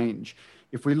a range.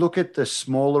 If we look at the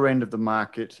smaller end of the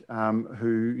market,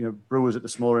 brewers at the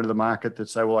smaller end of the market that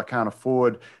say, well, I can't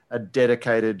afford a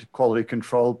dedicated quality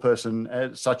control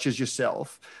person such as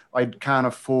yourself. I can't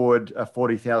afford a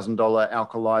 $40,000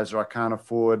 alkalizer. I can't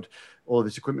afford all of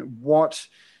this equipment. What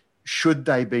should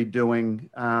they be doing,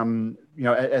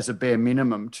 as a bare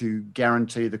minimum to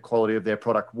guarantee the quality of their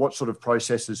product? What sort of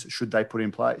processes should they put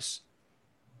in place?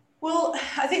 Well,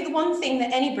 I think the one thing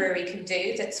that any brewery can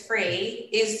do that's free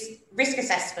is risk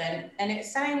assessment. And it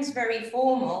sounds very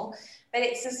formal, but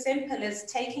it's as simple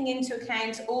as taking into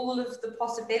account all of the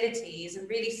possibilities and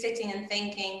really sitting and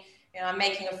thinking, I'm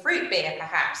making a fruit beer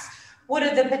perhaps. What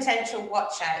are the potential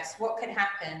watch-outs? What could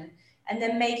happen? And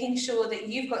then making sure that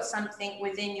you've got something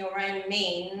within your own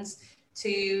means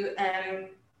to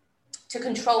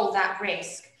control that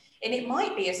risk. And it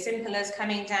might be as simple as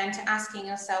coming down to asking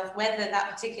yourself whether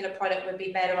that particular product would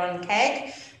be better on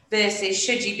keg versus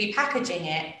should you be packaging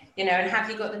it, and have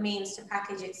you got the means to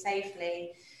package it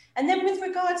safely? And then with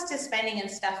regards to spending and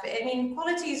stuff,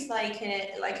 quality is like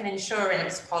an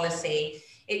insurance policy.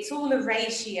 It's all a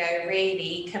ratio,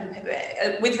 really,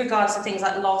 with regards to things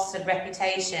like loss and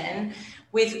reputation,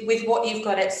 with what you've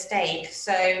got at stake.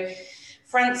 So,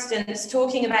 for instance,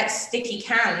 talking about sticky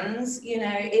cans,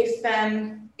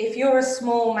 if you're a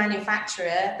small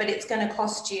manufacturer, but it's going to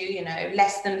cost you,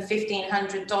 less than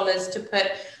 $1,500 to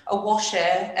put a washer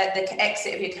at the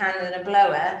exit of your can and a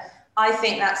blower, I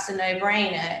think that's a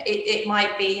no-brainer. It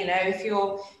might be, if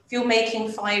you're making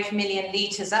 5 million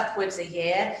litres upwards a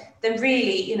year, then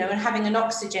really, having an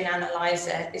oxygen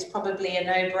analyzer is probably a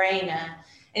no-brainer.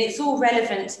 And it's all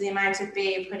relevant to the amount of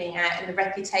beer you're putting out and the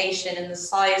reputation and the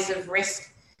size of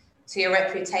risk to your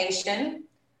reputation.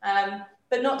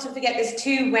 But not to forget, there's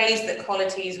two ways that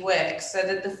qualities work. So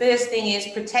that the first thing is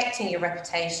protecting your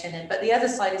reputation, but the other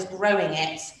side is growing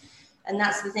it. And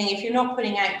that's the thing, if you're not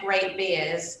putting out great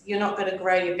beers, you're not going to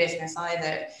grow your business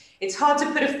either. It's hard to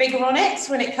put a figure on it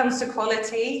when it comes to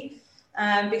quality,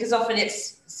 because often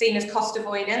it's seen as cost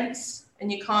avoidance, and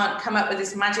you can't come up with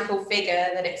this magical figure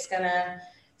that it's going to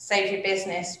save your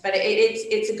business. But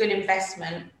it's a good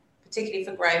investment, particularly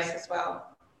for growth as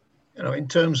well. In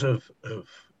terms of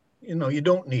you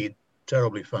don't need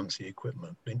terribly fancy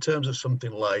equipment. In terms of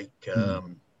something like,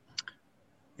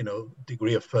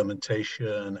 degree of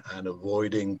fermentation and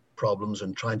avoiding problems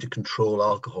and trying to control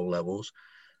alcohol levels,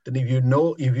 then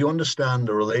if you understand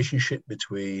the relationship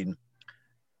between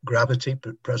gravity,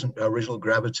 original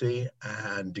gravity,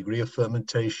 and degree of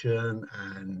fermentation,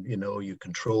 and you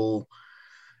control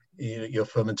your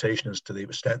fermentation as to the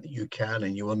extent that you can,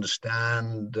 and you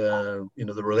understand the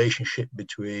relationship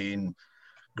between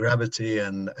gravity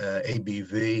and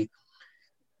ABV.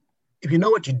 If you know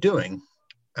what you're doing,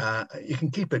 you can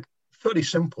keep it fairly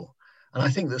simple. And I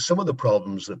think that some of the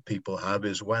problems that people have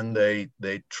is when they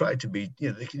try to be,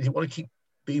 they want to keep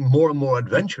being more and more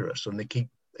adventurous, and they keep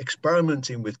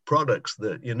experimenting with products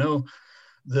that,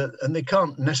 and they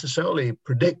can't necessarily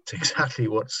predict exactly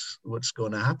what's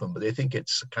going to happen, but they think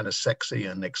it's kind of sexy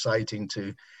and exciting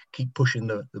to keep pushing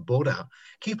the boat out.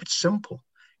 Keep it simple.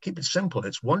 Keep it simple.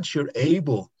 It's once you're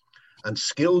able and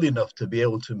skilled enough to be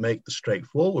able to make the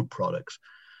straightforward products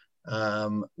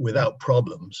without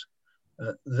problems,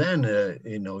 then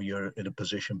you're in a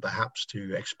position perhaps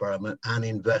to experiment and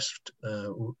invest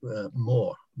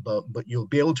more. But you'll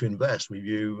be able to invest with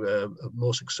you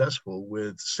more successful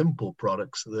with simple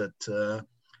products that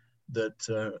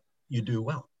you do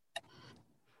well.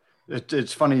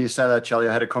 It's funny you say that, Charlie.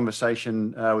 I had a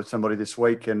conversation with somebody this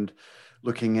week and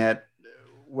looking at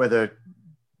whether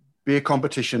beer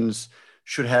competitions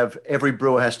should have, every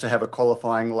brewer has to have a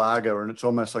qualifying lager, and it's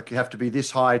almost like you have to be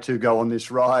this high to go on this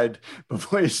ride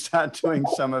before you start doing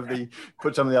put some of the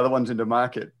other ones into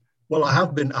market. Well, I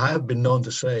have been known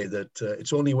to say that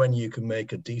it's only when you can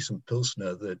make a decent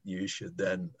Pilsner that you should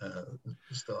then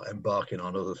start embarking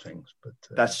on other things. But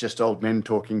that's just old men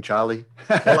talking, Charlie.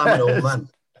 Well, I'm an old man.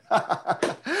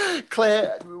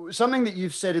 Claire, something that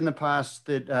you've said in the past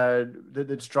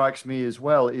that strikes me as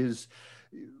well is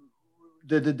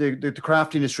the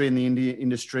craft industry and the indie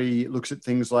industry looks at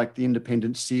things like the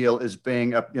independent seal as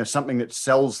being something that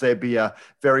sells their beer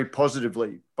very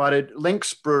positively, but it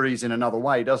links breweries in another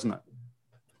way, doesn't it?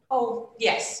 Oh,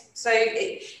 yes. So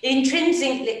it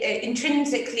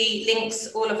intrinsically links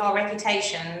all of our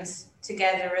reputations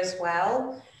together as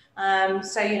well.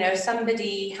 So,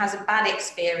 somebody has a bad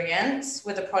experience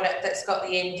with a product that's got the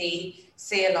indie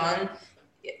seal on,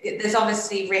 there's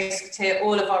obviously risk to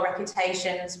all of our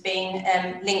reputations being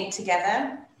linked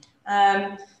together.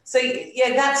 So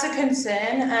yeah, that's a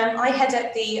concern. I head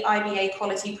up the IBA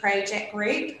Quality Project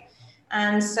Group.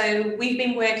 And so we've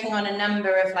been working on a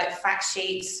number of fact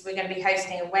sheets. We're going to be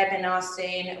hosting a webinar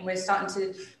soon, and we're starting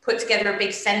to put together a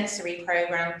big sensory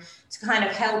program to kind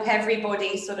of help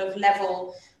everybody sort of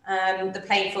level the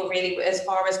playing field really as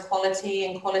far as quality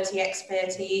and quality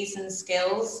expertise and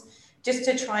skills. just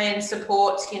to try and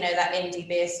support, that indie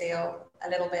beer seal a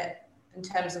little bit in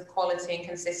terms of quality and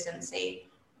consistency.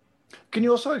 Can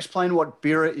you also explain what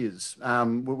BERA is,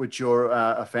 which you're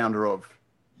a founder of?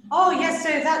 Oh, yes. So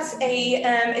that's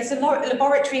it's a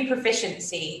laboratory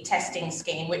proficiency testing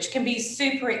scheme, which can be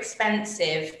super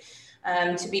expensive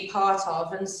to be part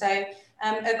of. And so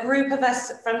a group of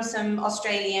us from some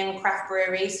Australian craft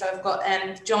breweries. So I've got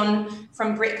John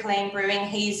from Brick Lane Brewing.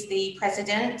 He's the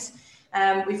president.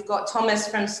 We've got Thomas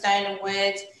from Stone and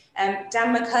Wood.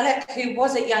 Dan McCulloch, who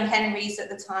was at Young Henry's at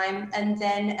the time, and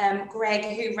then Greg,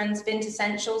 who runs Vint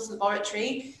Essentials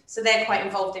Laboratory. So they're quite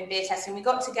involved in beer testing. We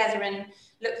got together and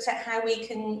looked at how we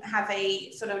can have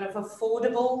a sort of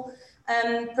affordable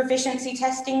proficiency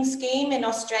testing scheme in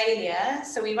Australia.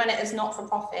 So we run it as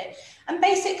not-for-profit. And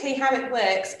basically how it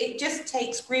works, it just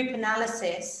takes group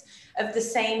analysis of the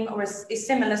same or a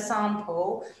similar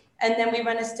sample, and then we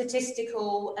run a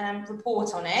statistical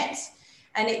report on it.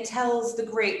 And it tells the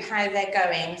group how they're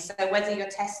going. So whether your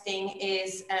testing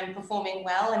is performing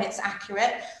well and it's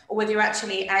accurate, or whether you're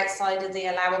actually outside of the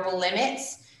allowable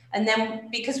limits. And then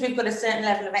because we've got a certain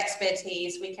level of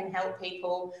expertise, we can help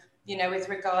people, with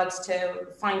regards to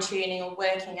fine tuning or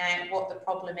working out what the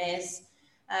problem is.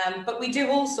 But we do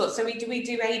all sorts. So we do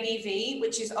ABV,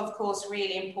 which is of course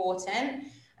really important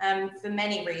for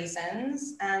many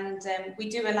reasons. And we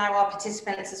do allow our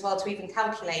participants as well to even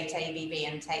calculate ABV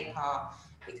and take part,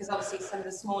 because obviously some of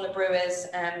the smaller brewers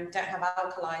don't have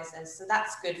alkalizers, so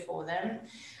that's good for them.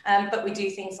 But we do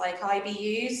things like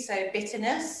IBUs, so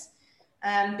bitterness,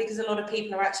 because a lot of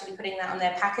people are actually putting that on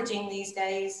their packaging these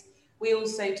days. We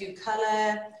also do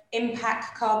colour,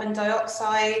 impact carbon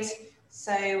dioxide,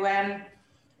 so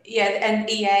and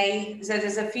EA. So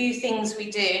there's a few things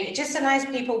we do. It just allows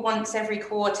people once every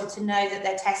quarter to know that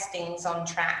their testing's on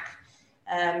track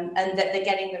and that they're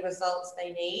getting the results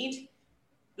they need.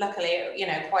 Luckily,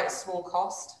 quite a small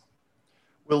cost.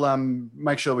 We'll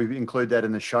make sure we include that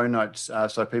in the show notes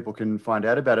so people can find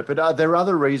out about it. But are there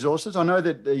other resources? I know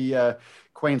that the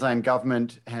Queensland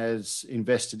government has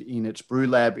invested in its brew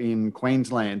lab in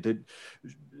Queensland. That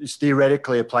is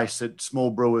theoretically a place that small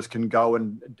brewers can go,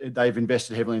 and they've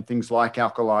invested heavily in things like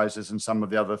alkalizers and some of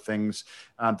the other things.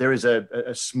 There is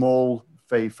a small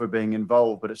fee for being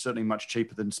involved, but it's certainly much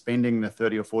cheaper than spending the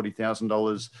 $30,000 or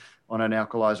 $40,000 on an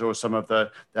alkalizer or some of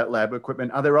that lab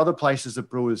equipment. Are there other places that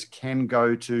brewers can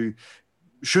go to?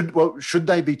 Should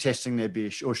they be testing their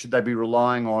beer, or should they be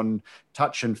relying on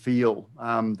touch and feel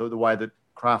the way that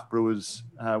craft brewers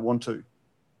want to?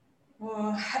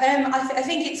 Well, I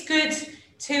think it's good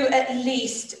to at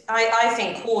least, I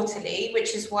think, quarterly,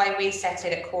 which is why we set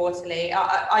it at quarterly.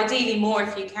 Ideally more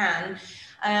if you can,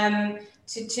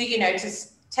 to do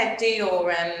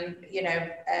your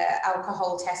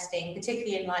alcohol testing,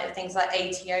 particularly in light of things like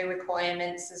ATO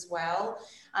requirements as well.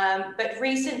 But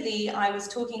recently I was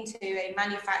talking to a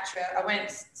manufacturer, I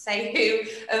won't say who,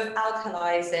 of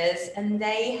alkalizers, and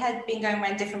they had been going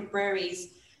around different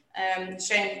breweries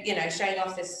showing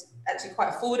off this actually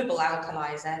quite affordable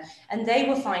alkalizer, and they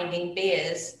were finding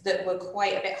beers that were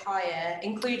quite a bit higher,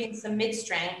 including some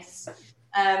mid-strengths,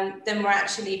 than were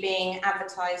actually being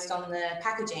advertised on the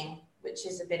packaging, which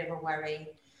is a bit of a worry.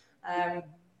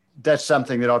 That's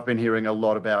something that I've been hearing a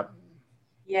lot about.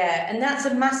 Yeah, and that's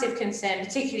a massive concern,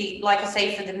 particularly, like I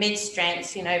say, for the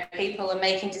mid-strengths. People are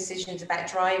making decisions about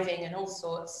driving and all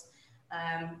sorts,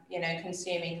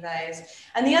 consuming those.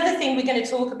 And the other thing we're going to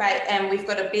talk about, we've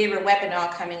got a BERA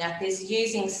webinar coming up, is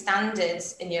using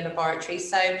standards in your laboratory.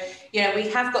 So, we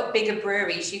have got bigger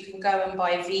breweries. You can go and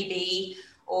buy VB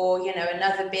or,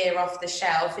 another beer off the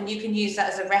shelf, and you can use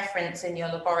that as a reference in your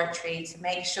laboratory to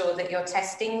make sure that your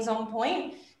testing's on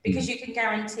point, because you can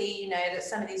guarantee, that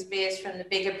some of these beers from the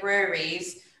bigger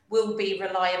breweries will be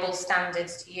reliable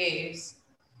standards to use.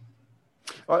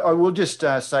 I will just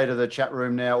say to the chat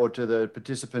room now, or to the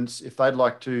participants, if they'd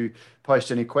like to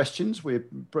post any questions, we're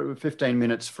 15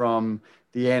 minutes from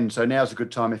the end. So now's a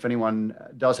good time. If anyone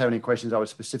does have any questions I would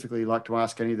specifically like to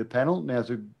ask any of the panel, now's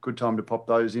a good time to pop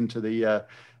those into the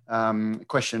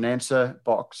question and answer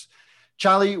box.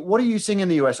 Charlie, what are you seeing in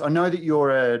the US? I know that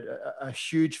you're a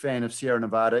huge fan of Sierra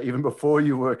Nevada, even before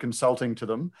you were consulting to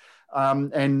them.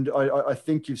 And I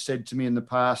think you've said to me in the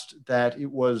past that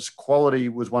quality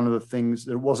was one of the things,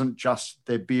 that it wasn't just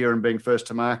their beer and being first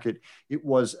to market. It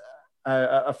was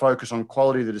a focus on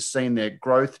quality that has seen their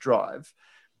growth drive.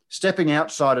 Stepping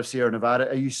outside of Sierra Nevada,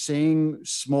 are you seeing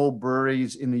small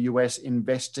breweries in the US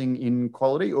investing in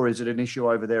quality, or is it an issue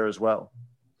over there as well?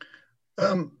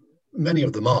 Many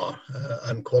of them are,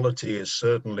 and quality is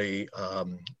certainly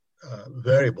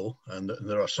variable, and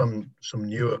there are some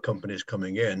newer companies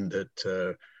coming in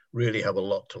that really have a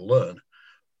lot to learn.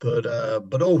 But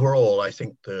overall, I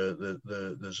think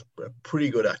there's a pretty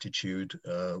good attitude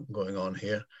going on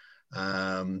here,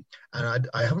 and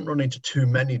I haven't run into too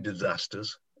many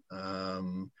disasters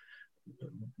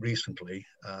recently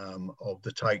of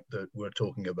the type that we're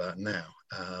talking about now.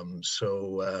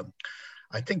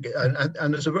 I think,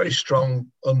 and there's a very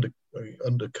strong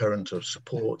undercurrent of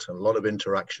support and a lot of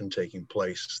interaction taking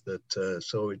place.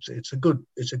 So it's a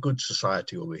good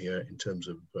society over here in terms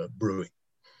of brewing.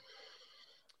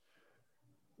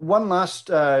 One last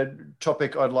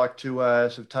topic I'd like to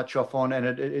sort of touch off on,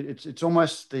 and it's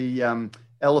almost the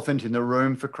elephant in the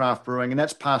room for craft brewing, and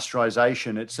that's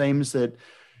pasteurization. It seems that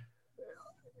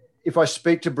if I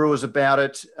speak to brewers about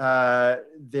it,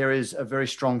 there is a very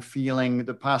strong feeling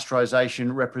that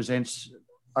pasteurization represents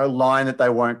a line that they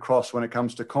won't cross when it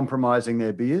comes to compromising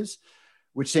their beers,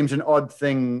 which seems an odd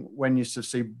thing when you sort of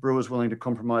see brewers willing to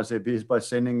compromise their beers by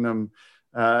sending them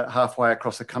halfway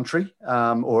across the country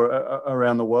or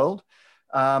around the world.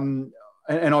 And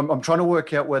I'm trying to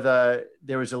work out whether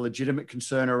there is a legitimate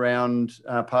concern around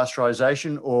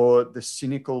pasteurization, or the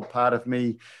cynical part of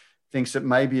me thinks that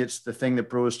maybe it's the thing that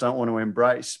brewers don't want to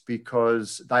embrace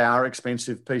because they are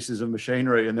expensive pieces of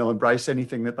machinery and they'll embrace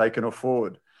anything that they can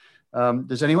afford.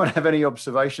 Does anyone have any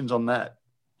observations on that?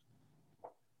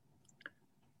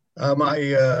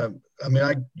 I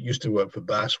used to work for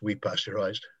Bass. We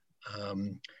pasteurized.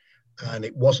 And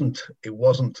it wasn't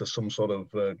some sort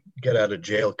of get out of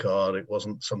jail card. It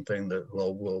wasn't something that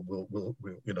we'll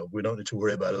we don't need to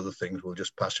worry about other things. We'll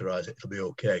just pasteurize it. It'll be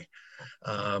okay.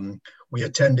 We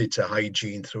attended to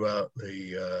hygiene throughout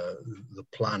the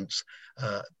plants.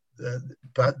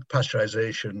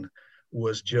 Pasteurization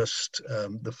was just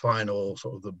the final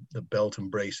sort of the belt and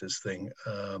braces thing.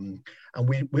 And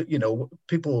we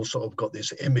people sort of got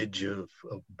this image of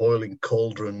boiling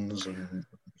cauldrons, and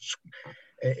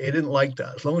it didn't like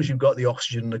that. As long as you've got the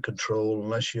oxygen under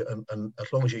control, and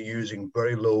as long as you're using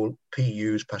very low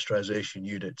PUs, pasteurization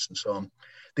units, and so on,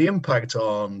 the impact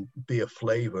on beer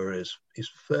flavor is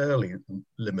fairly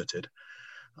limited,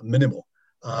 minimal.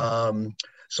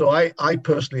 So I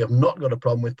personally have not got a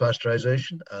problem with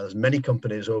pasteurization. There's many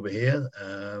companies over here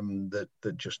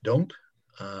that just don't.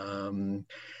 But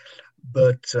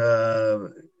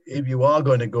if you are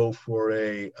going to go for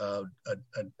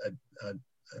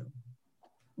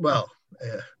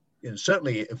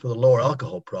certainly for the lower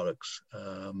alcohol products,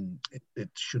 it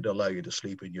should allow you to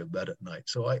sleep in your bed at night.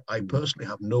 So I personally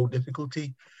have no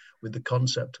difficulty with the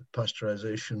concept of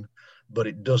pasteurization, but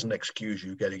it doesn't excuse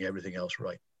you getting everything else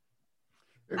right.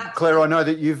 Claire, I know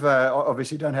that you've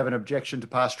obviously don't have an objection to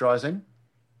pasteurizing.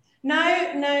 No,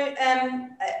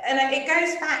 and it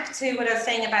goes back to what I was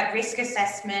saying about risk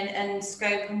assessment and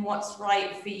scope and what's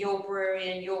right for your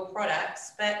brewery and your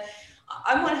products. But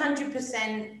I'm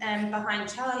 100% behind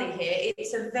Charlie here.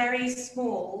 It's a very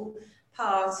small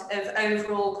part of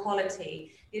overall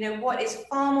quality. What is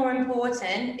far more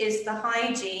important is the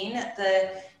hygiene,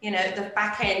 the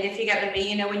back end, if you get what I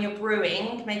mean, when you're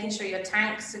brewing, making sure your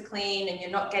tanks are clean and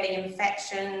you're not getting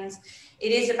infections.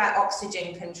 It is about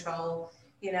oxygen control.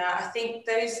 I think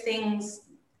those things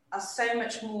are so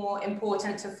much more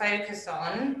important to focus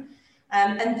on.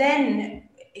 And then,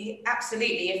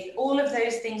 absolutely, if all of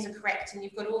those things are correct and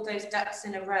you've got all those ducks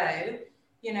in a row,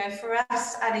 for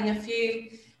us, adding a few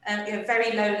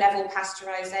very low level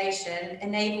pasteurization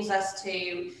enables us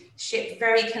to ship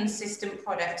very consistent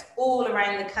product all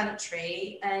around the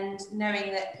country, and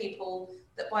knowing that people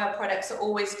that buy our products are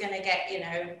always going to get,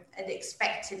 an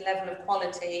expected level of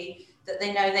quality that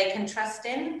they know they can trust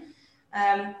in.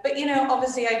 But,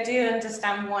 obviously I do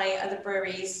understand why other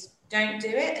breweries don't do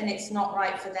it, and it's not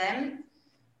right for them.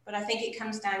 But I think it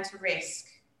comes down to risk,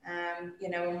 and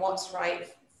what's right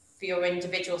for your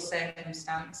individual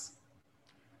circumstance.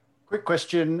 Quick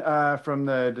question from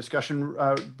the discussion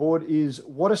board is,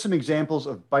 what are some examples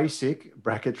of basic,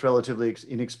 brackets relatively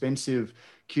inexpensive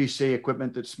QC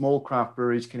equipment that small craft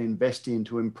breweries can invest in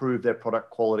to improve their product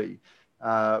quality?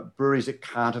 Breweries that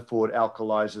can't afford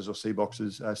alkalizers or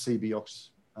CBOX,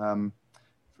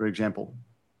 for example.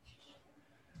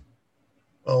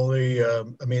 Well,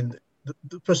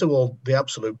 first of all, the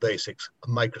absolute basics, a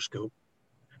microscope.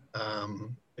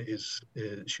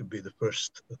 Should be the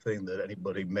first thing that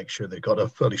anybody makes sure they've got a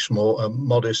fairly small,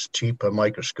 modest, cheap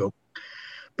microscope.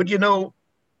 But the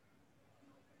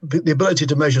ability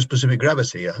to measure specific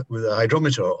gravity with a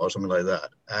hydrometer or something like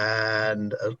that,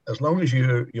 and as long as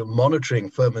you're monitoring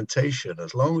fermentation,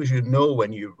 as long as you know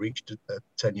when you've reached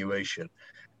attenuation,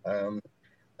 and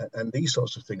these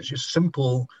sorts of things, just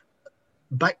simple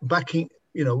backing,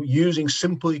 using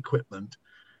simple equipment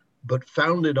but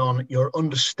founded on your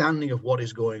understanding of what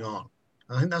is going on.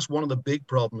 I think that's one of the big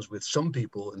problems with some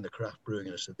people in the craft brewing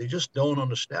industry. They just don't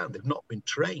understand. They've not been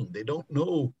trained. They don't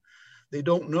know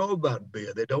about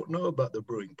beer. They don't know about the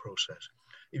brewing process.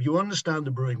 If you understand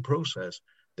the brewing process,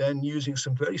 then using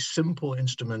some very simple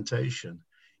instrumentation,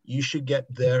 you should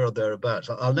get there or thereabouts.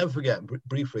 I'll never forget,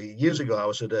 briefly, years ago, I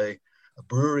was at a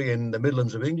brewery in the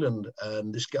Midlands of England,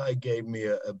 and this guy gave me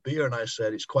a beer, and I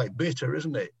said, "It's quite bitter,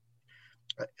 isn't it?"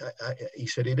 He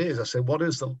said, "It is." I said, what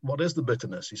is the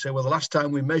bitterness? He said, "Well, the last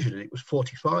time we measured it, it was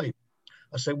 45.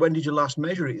 I said, "When did you last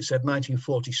measure it?" He said,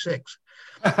 1946.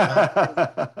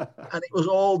 And it was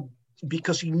all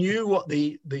because he knew what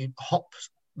the hops,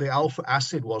 the alpha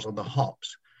acid was on the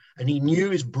hops, and he knew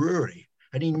his brewery,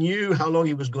 and he knew how long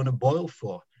he was going to boil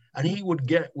for. And he would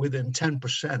get within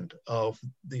 10% of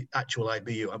the actual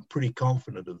IBU. I'm pretty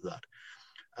confident of that.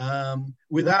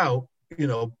 Without,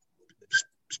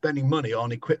 spending money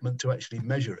on equipment to actually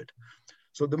measure it.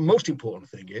 So the most important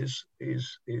thing is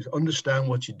understand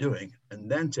what you're doing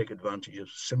and then take advantage of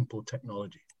simple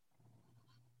technology.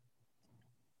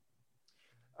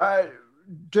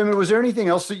 Dermot, was there anything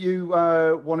else that you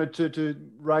wanted to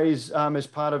raise as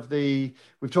part of we've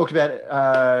talked about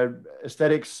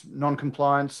aesthetics,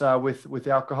 non-compliance with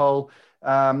alcohol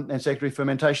and secondary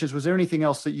fermentations. Was there anything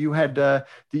else that you had that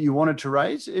you wanted to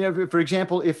raise? For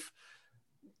example,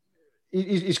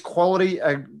 is quality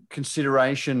a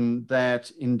consideration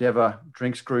that Endeavour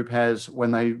Drinks Group has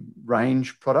when they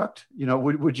range product?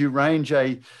 Would you range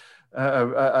a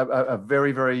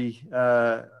very, very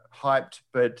hyped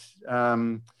but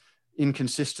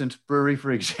inconsistent brewery,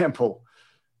 for example?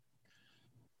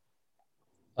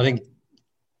 I think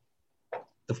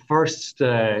the first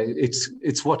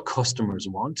it's what customers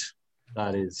want.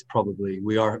 That is probably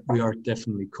we are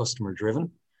definitely customer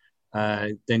driven.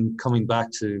 Then coming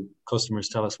back to customers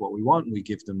tell us what we want, we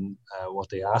give them what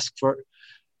they ask for.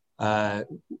 I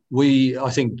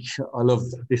think I love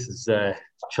this is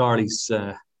Charlie's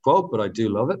quote, but I do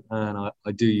love it, and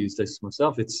I do use this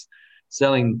myself. It's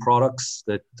selling products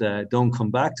that don't come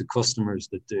back to customers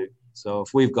that do. So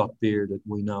if we've got beer that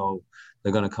we know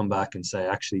they're going to come back and say,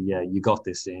 actually, yeah, you got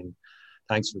this in,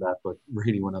 thanks for that, but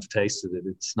really when I've tasted it,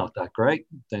 it's not that great.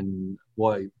 Then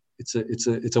why? It's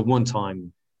a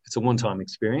one-time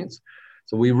experience.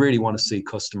 So we really want to see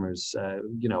customers,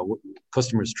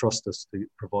 customers trust us to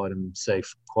provide them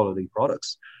safe, quality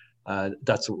products.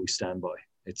 That's what we stand by.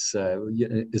 It's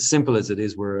as simple as it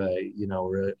is. We're a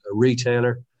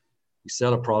retailer. We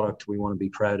sell a product. We want to be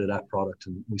proud of that product,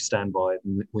 and we stand by it,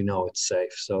 and we know it's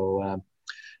safe. So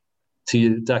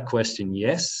to that question,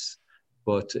 yes,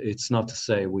 but it's not to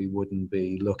say we wouldn't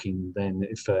be looking then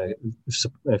if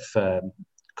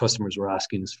customers were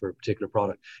asking us for a particular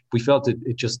product. If we felt that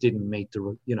it just didn't meet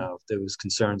if there was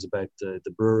concerns about the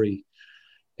brewery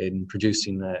in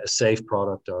producing a safe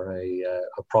product or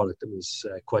a product that was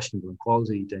questionable in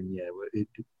quality, then yeah,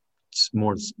 it's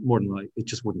more than like it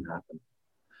just wouldn't happen.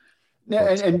 Now,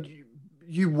 and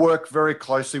you work very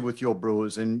closely with your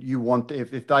brewers, and you want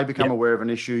if they become aware of an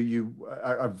issue, you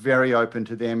are very open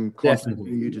to them contacting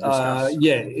you to discuss.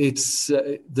 It's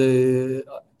the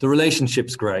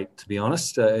relationship's great, to be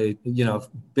honest. I've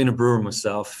been a brewer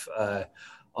myself. I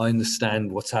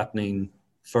understand what's happening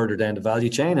further down the value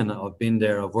chain, and I've been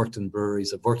there. I've worked in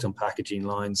breweries, I've worked on packaging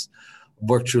lines, I've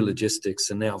worked through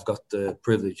logistics, and now I've got the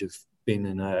privilege of being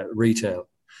in retail.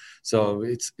 So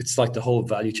it's like the whole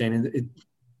value chain, and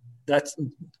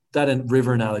that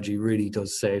river analogy really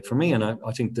does say it for me. And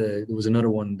I think there was another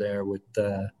one there with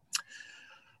I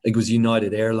think it was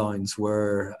United Airlines,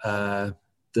 where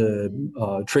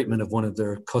the treatment of one of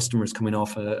their customers coming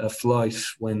off a flight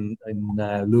when in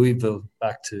Louisville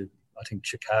back to I think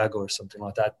Chicago or something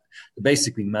like that. They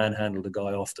basically manhandled a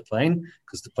guy off the plane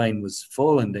because the plane was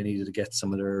full and they needed to get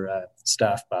some of their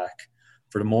staff back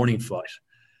for the morning flight.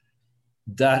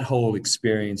 That whole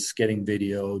experience, getting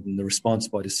videoed, and the response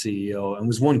by the CEO, and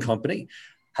was one company,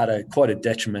 had quite a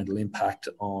detrimental impact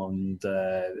on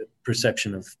the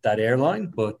perception of that airline.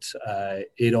 But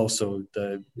it also,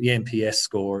 the NPS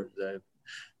score,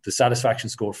 the satisfaction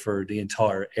score for the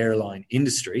entire airline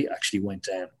industry actually went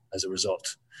down as a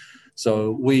result.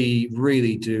 So we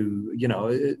really do,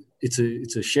 it's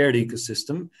a shared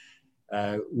ecosystem.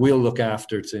 We'll look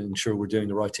after to ensure we're doing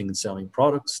the right thing and selling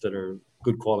products that are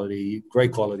good quality,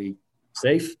 great quality,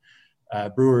 safe.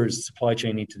 Brewers, supply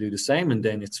chain need to do the same, and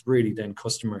then it's really then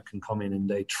customer can come in and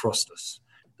they trust us.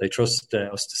 They trust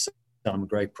us to sell them a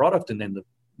great product, and then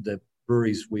the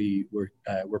breweries we're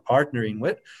partnering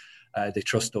with, they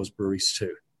trust those breweries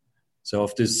too. So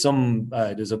if there's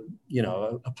there's a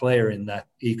player in that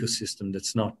ecosystem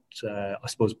that's not, I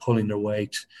suppose, pulling their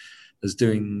weight, is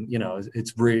doing,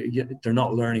 it's really, they're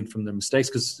not learning from their mistakes,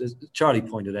 because as Charlie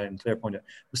pointed out and Claire pointed out,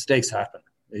 mistakes happen.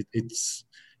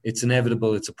 It's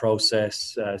inevitable. It's a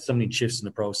process. Something shifts in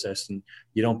the process, and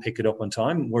you don't pick it up on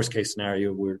time. Worst case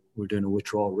scenario, we're doing a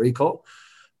withdrawal recall.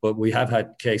 But we have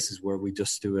had cases where we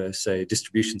just do a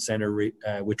distribution center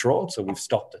withdrawal. So we've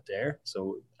stopped it there.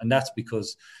 And that's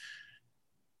because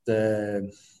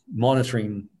the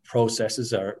monitoring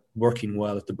processes are working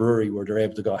well at the brewery, where they're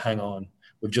able to go, hang on,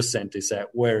 we've just sent this out.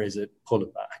 Where is it? Pull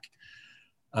it back.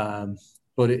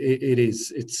 But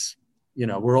it's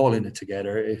we're all in it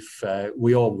together. If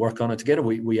we all work on it together,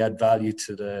 we add value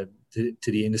to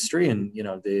the industry, and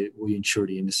we ensure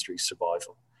the industry's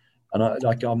survival. And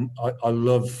I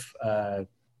love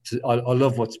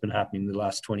what's been happening in the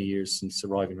last 20 years since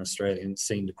arriving in Australia, and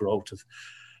seeing the growth of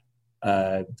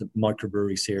the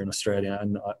microbreweries here in Australia.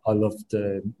 And I love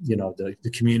the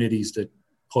communities that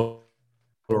pull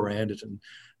around it, and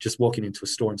just walking into a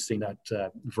store and seeing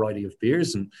that variety of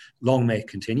beers, and long may it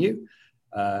continue.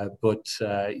 But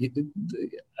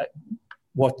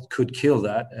what could kill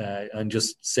that and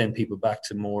just send people back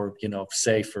to more,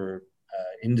 safer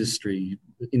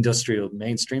industrial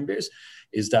mainstream beers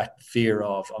is that fear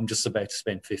of, I'm just about to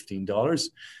spend $15.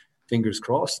 Fingers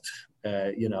crossed,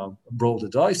 roll the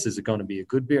dice. Is it going to be a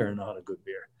good beer or not a good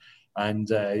beer? And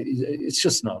it's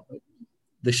just not.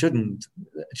 It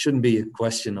shouldn't be a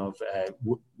question of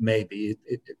maybe.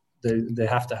 They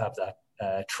have to have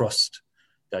that trust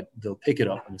that they'll pick it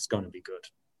up and it's going to be good.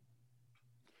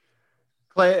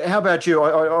 Claire, how about you?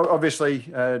 I obviously,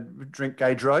 drink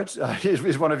Gage Roads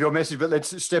is one of your messages, but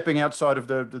let's stepping outside of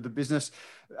the business.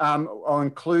 I'll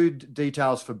include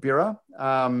details for Birra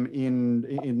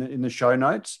in the show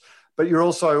notes, but you're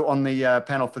also on the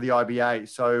panel for the IBA.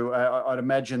 So I'd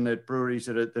imagine that breweries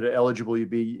that are eligible, you'd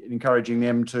be encouraging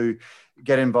them to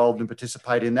get involved and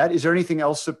participate in that. Is there anything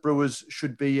else that brewers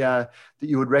should be, that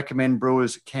you would recommend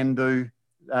brewers can do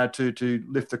to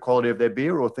lift the quality of their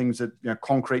beer, or things that,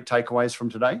 concrete takeaways from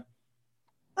today?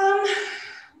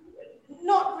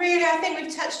 Not really. I think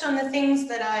we've touched on the things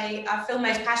that I feel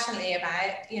most passionately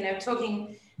about,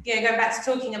 going back to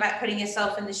talking about putting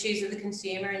yourself in the shoes of the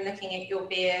consumer and looking at your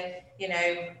beer,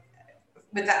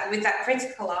 with that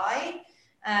critical eye,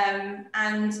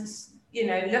 and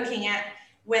looking at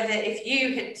whether, if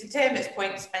you had, to Dermot's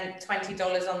point, spent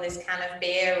 $20 on this can of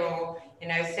beer, or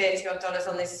 $30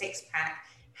 on this 6-pack,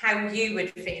 how you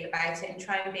would feel about it, and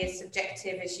try and be as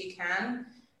subjective as you can.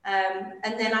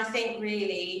 And then I think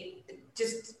really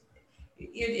just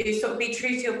you sort of be true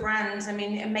to your brand.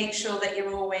 And make sure that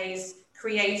you're always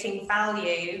creating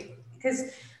value,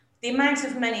 because the amount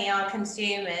of money our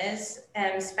consumers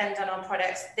spend on our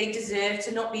products, they deserve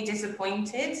to not be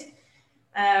disappointed.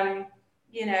 And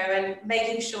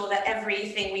making sure that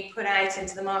everything we put out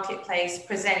into the marketplace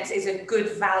presents is a good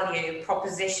value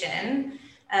proposition,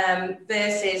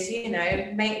 versus,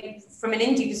 from an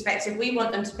indie perspective, we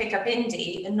want them to pick up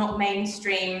indie and not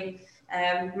mainstream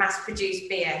mass-produced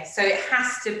beer. So it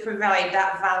has to provide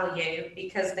that value,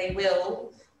 because they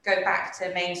will go back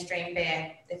to mainstream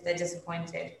beer if they're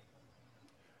disappointed.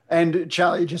 And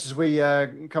Charlie, just as we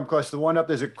come close to the wind-up,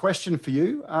 there's a question for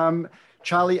you.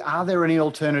 Charlie, are there any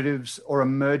alternatives or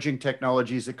emerging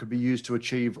technologies that could be used to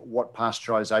achieve what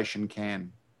pasteurization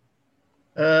can?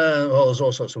 Well, there's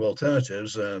all sorts of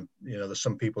alternatives. There's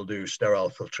some people do sterile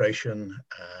filtration,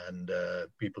 and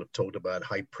people have talked about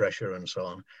high pressure and so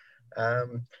on.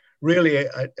 Really,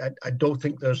 I don't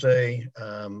think there's a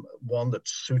one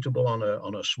that's suitable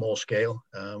on a small scale.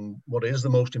 What is the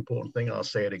most important thing, I'll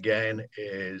say it again,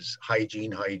 is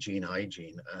hygiene,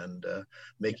 and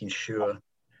making sure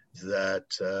that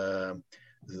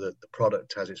the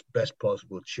product has its best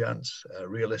possible chance, a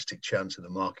realistic chance in the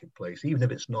marketplace, even if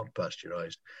it's not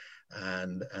pasteurized,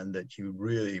 and that you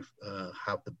really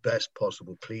have the best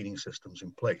possible cleaning systems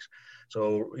in place.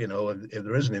 So, if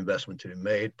there is an investment to be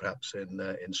made, perhaps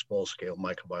in small scale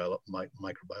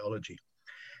microbiology,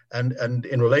 and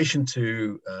in relation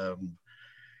to,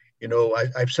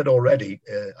 I've said already,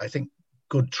 I think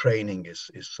good training is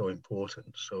so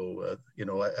important. So,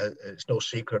 it's no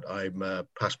secret I'm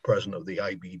past president of the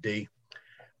IBD,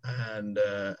 and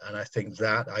I think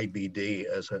that IBD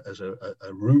as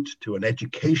a route to an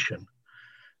education,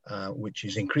 which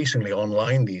is increasingly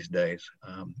online these days,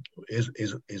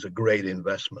 is a great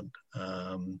investment,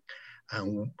 and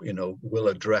will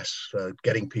address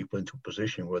getting people into a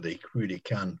position where they really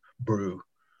can brew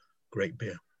great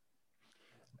beer.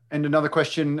 And another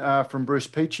question from Bruce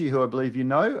Peachy, who I believe you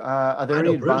know. Are there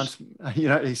any advancements?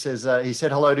 He says he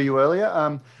said hello to you earlier.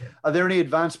 Are there any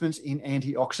advancements in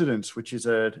antioxidants, which is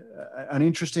an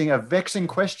interesting, a vexing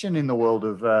question in the world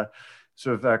of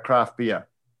craft beer?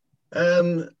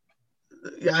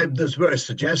 Yeah, there's various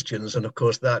suggestions, and of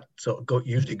course that sort of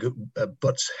usually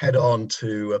butts head on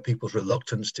to people's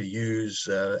reluctance to use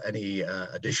any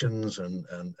additions and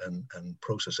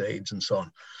process aids and so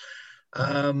on.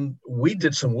 We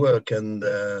did some work, and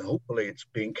hopefully it's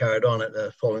being carried on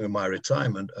following my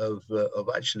retirement of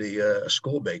actually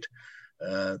ascorbate.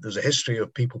 There's a history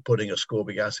of people putting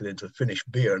ascorbic acid into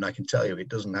finished beer, and I can tell you it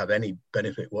doesn't have any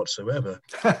benefit whatsoever.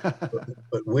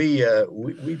 but we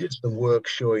did some work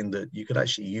showing that you could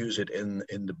actually use it in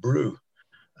the brew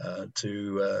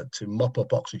to mop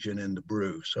up oxygen in the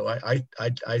brew. So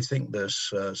I think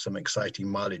there's some exciting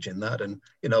mileage in that, and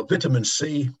vitamin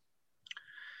C.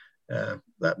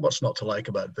 What's not to like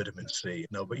about vitamin C?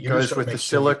 But you goes with the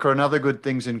silica and other good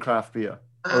things in craft beer.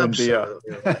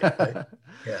 Absolutely. Right.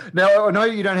 Yeah. Now, I know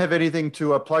you don't have anything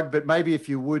to plug, but maybe if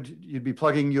you would, you'd be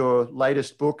plugging your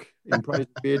latest book in praise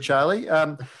of beer, Charlie.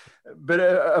 But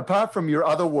apart from your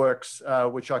other works,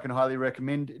 which I can highly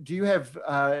recommend, do you have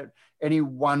any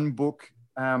one book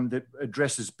that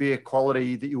addresses beer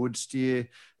quality that you would steer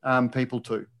people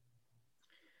to?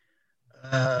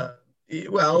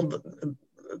 Well,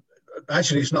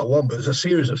 actually, it's not one, but there's a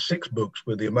series of 6 books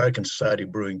with the American Society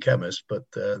of Brewing Chemists. But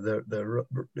by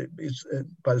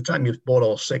the time you've bought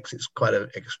all 6, it's quite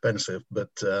expensive. But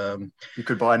you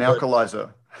could buy an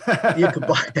alkalizer. You could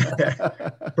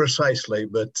buy precisely.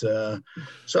 But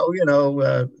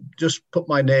just put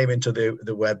my name into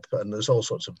the web, and there's all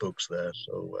sorts of books there.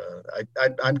 So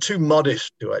I'm too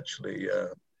modest to actually.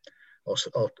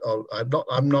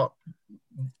 I'm not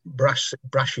brash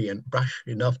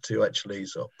enough to actually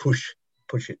sort of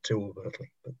push it too overtly.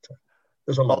 But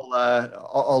there's a lot.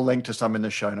 I'll link to some in the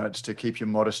show notes to keep your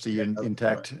modesty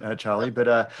intact, Charlie.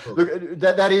 But look,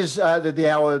 that is the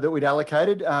hour that we'd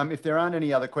allocated. If there aren't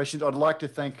any other questions, I'd like to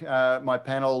thank my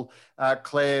panel,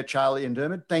 Claire, Charlie, and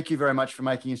Dermot. Thank you very much for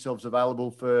making yourselves available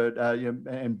for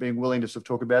and being willing to sort of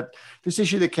talk about this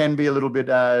issue that can be a little bit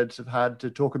sort of hard to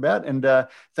talk about. And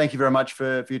thank you very much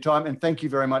for your time. And thank you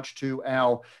very much to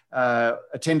our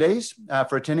attendees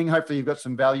for attending. Hopefully you've got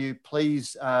some value.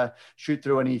 Please shoot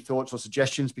through any thoughts or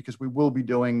suggestions, because we will be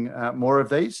doing more of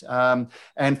these.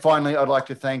 And finally, I'd like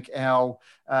to thank our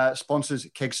sponsors,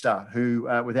 Kegstar, who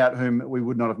without whom we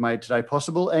would not have made today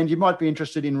possible. And you might be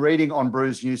interested in reading on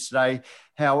Brews News today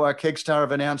how Kegstar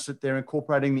have announced that they're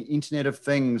incorporating the Internet of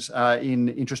Things in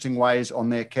interesting ways on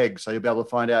their kegs. So you'll be able to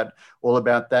find out all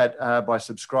about that by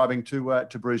subscribing to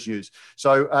Brews News.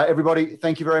 So everybody,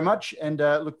 thank you very much, and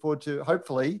look forward to,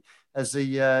 hopefully, as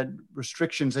the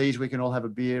restrictions ease, we can all have a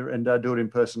beer and do it in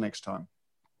person next time.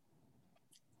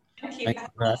 Thank you.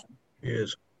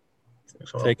 Cheers.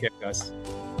 Take care, guys.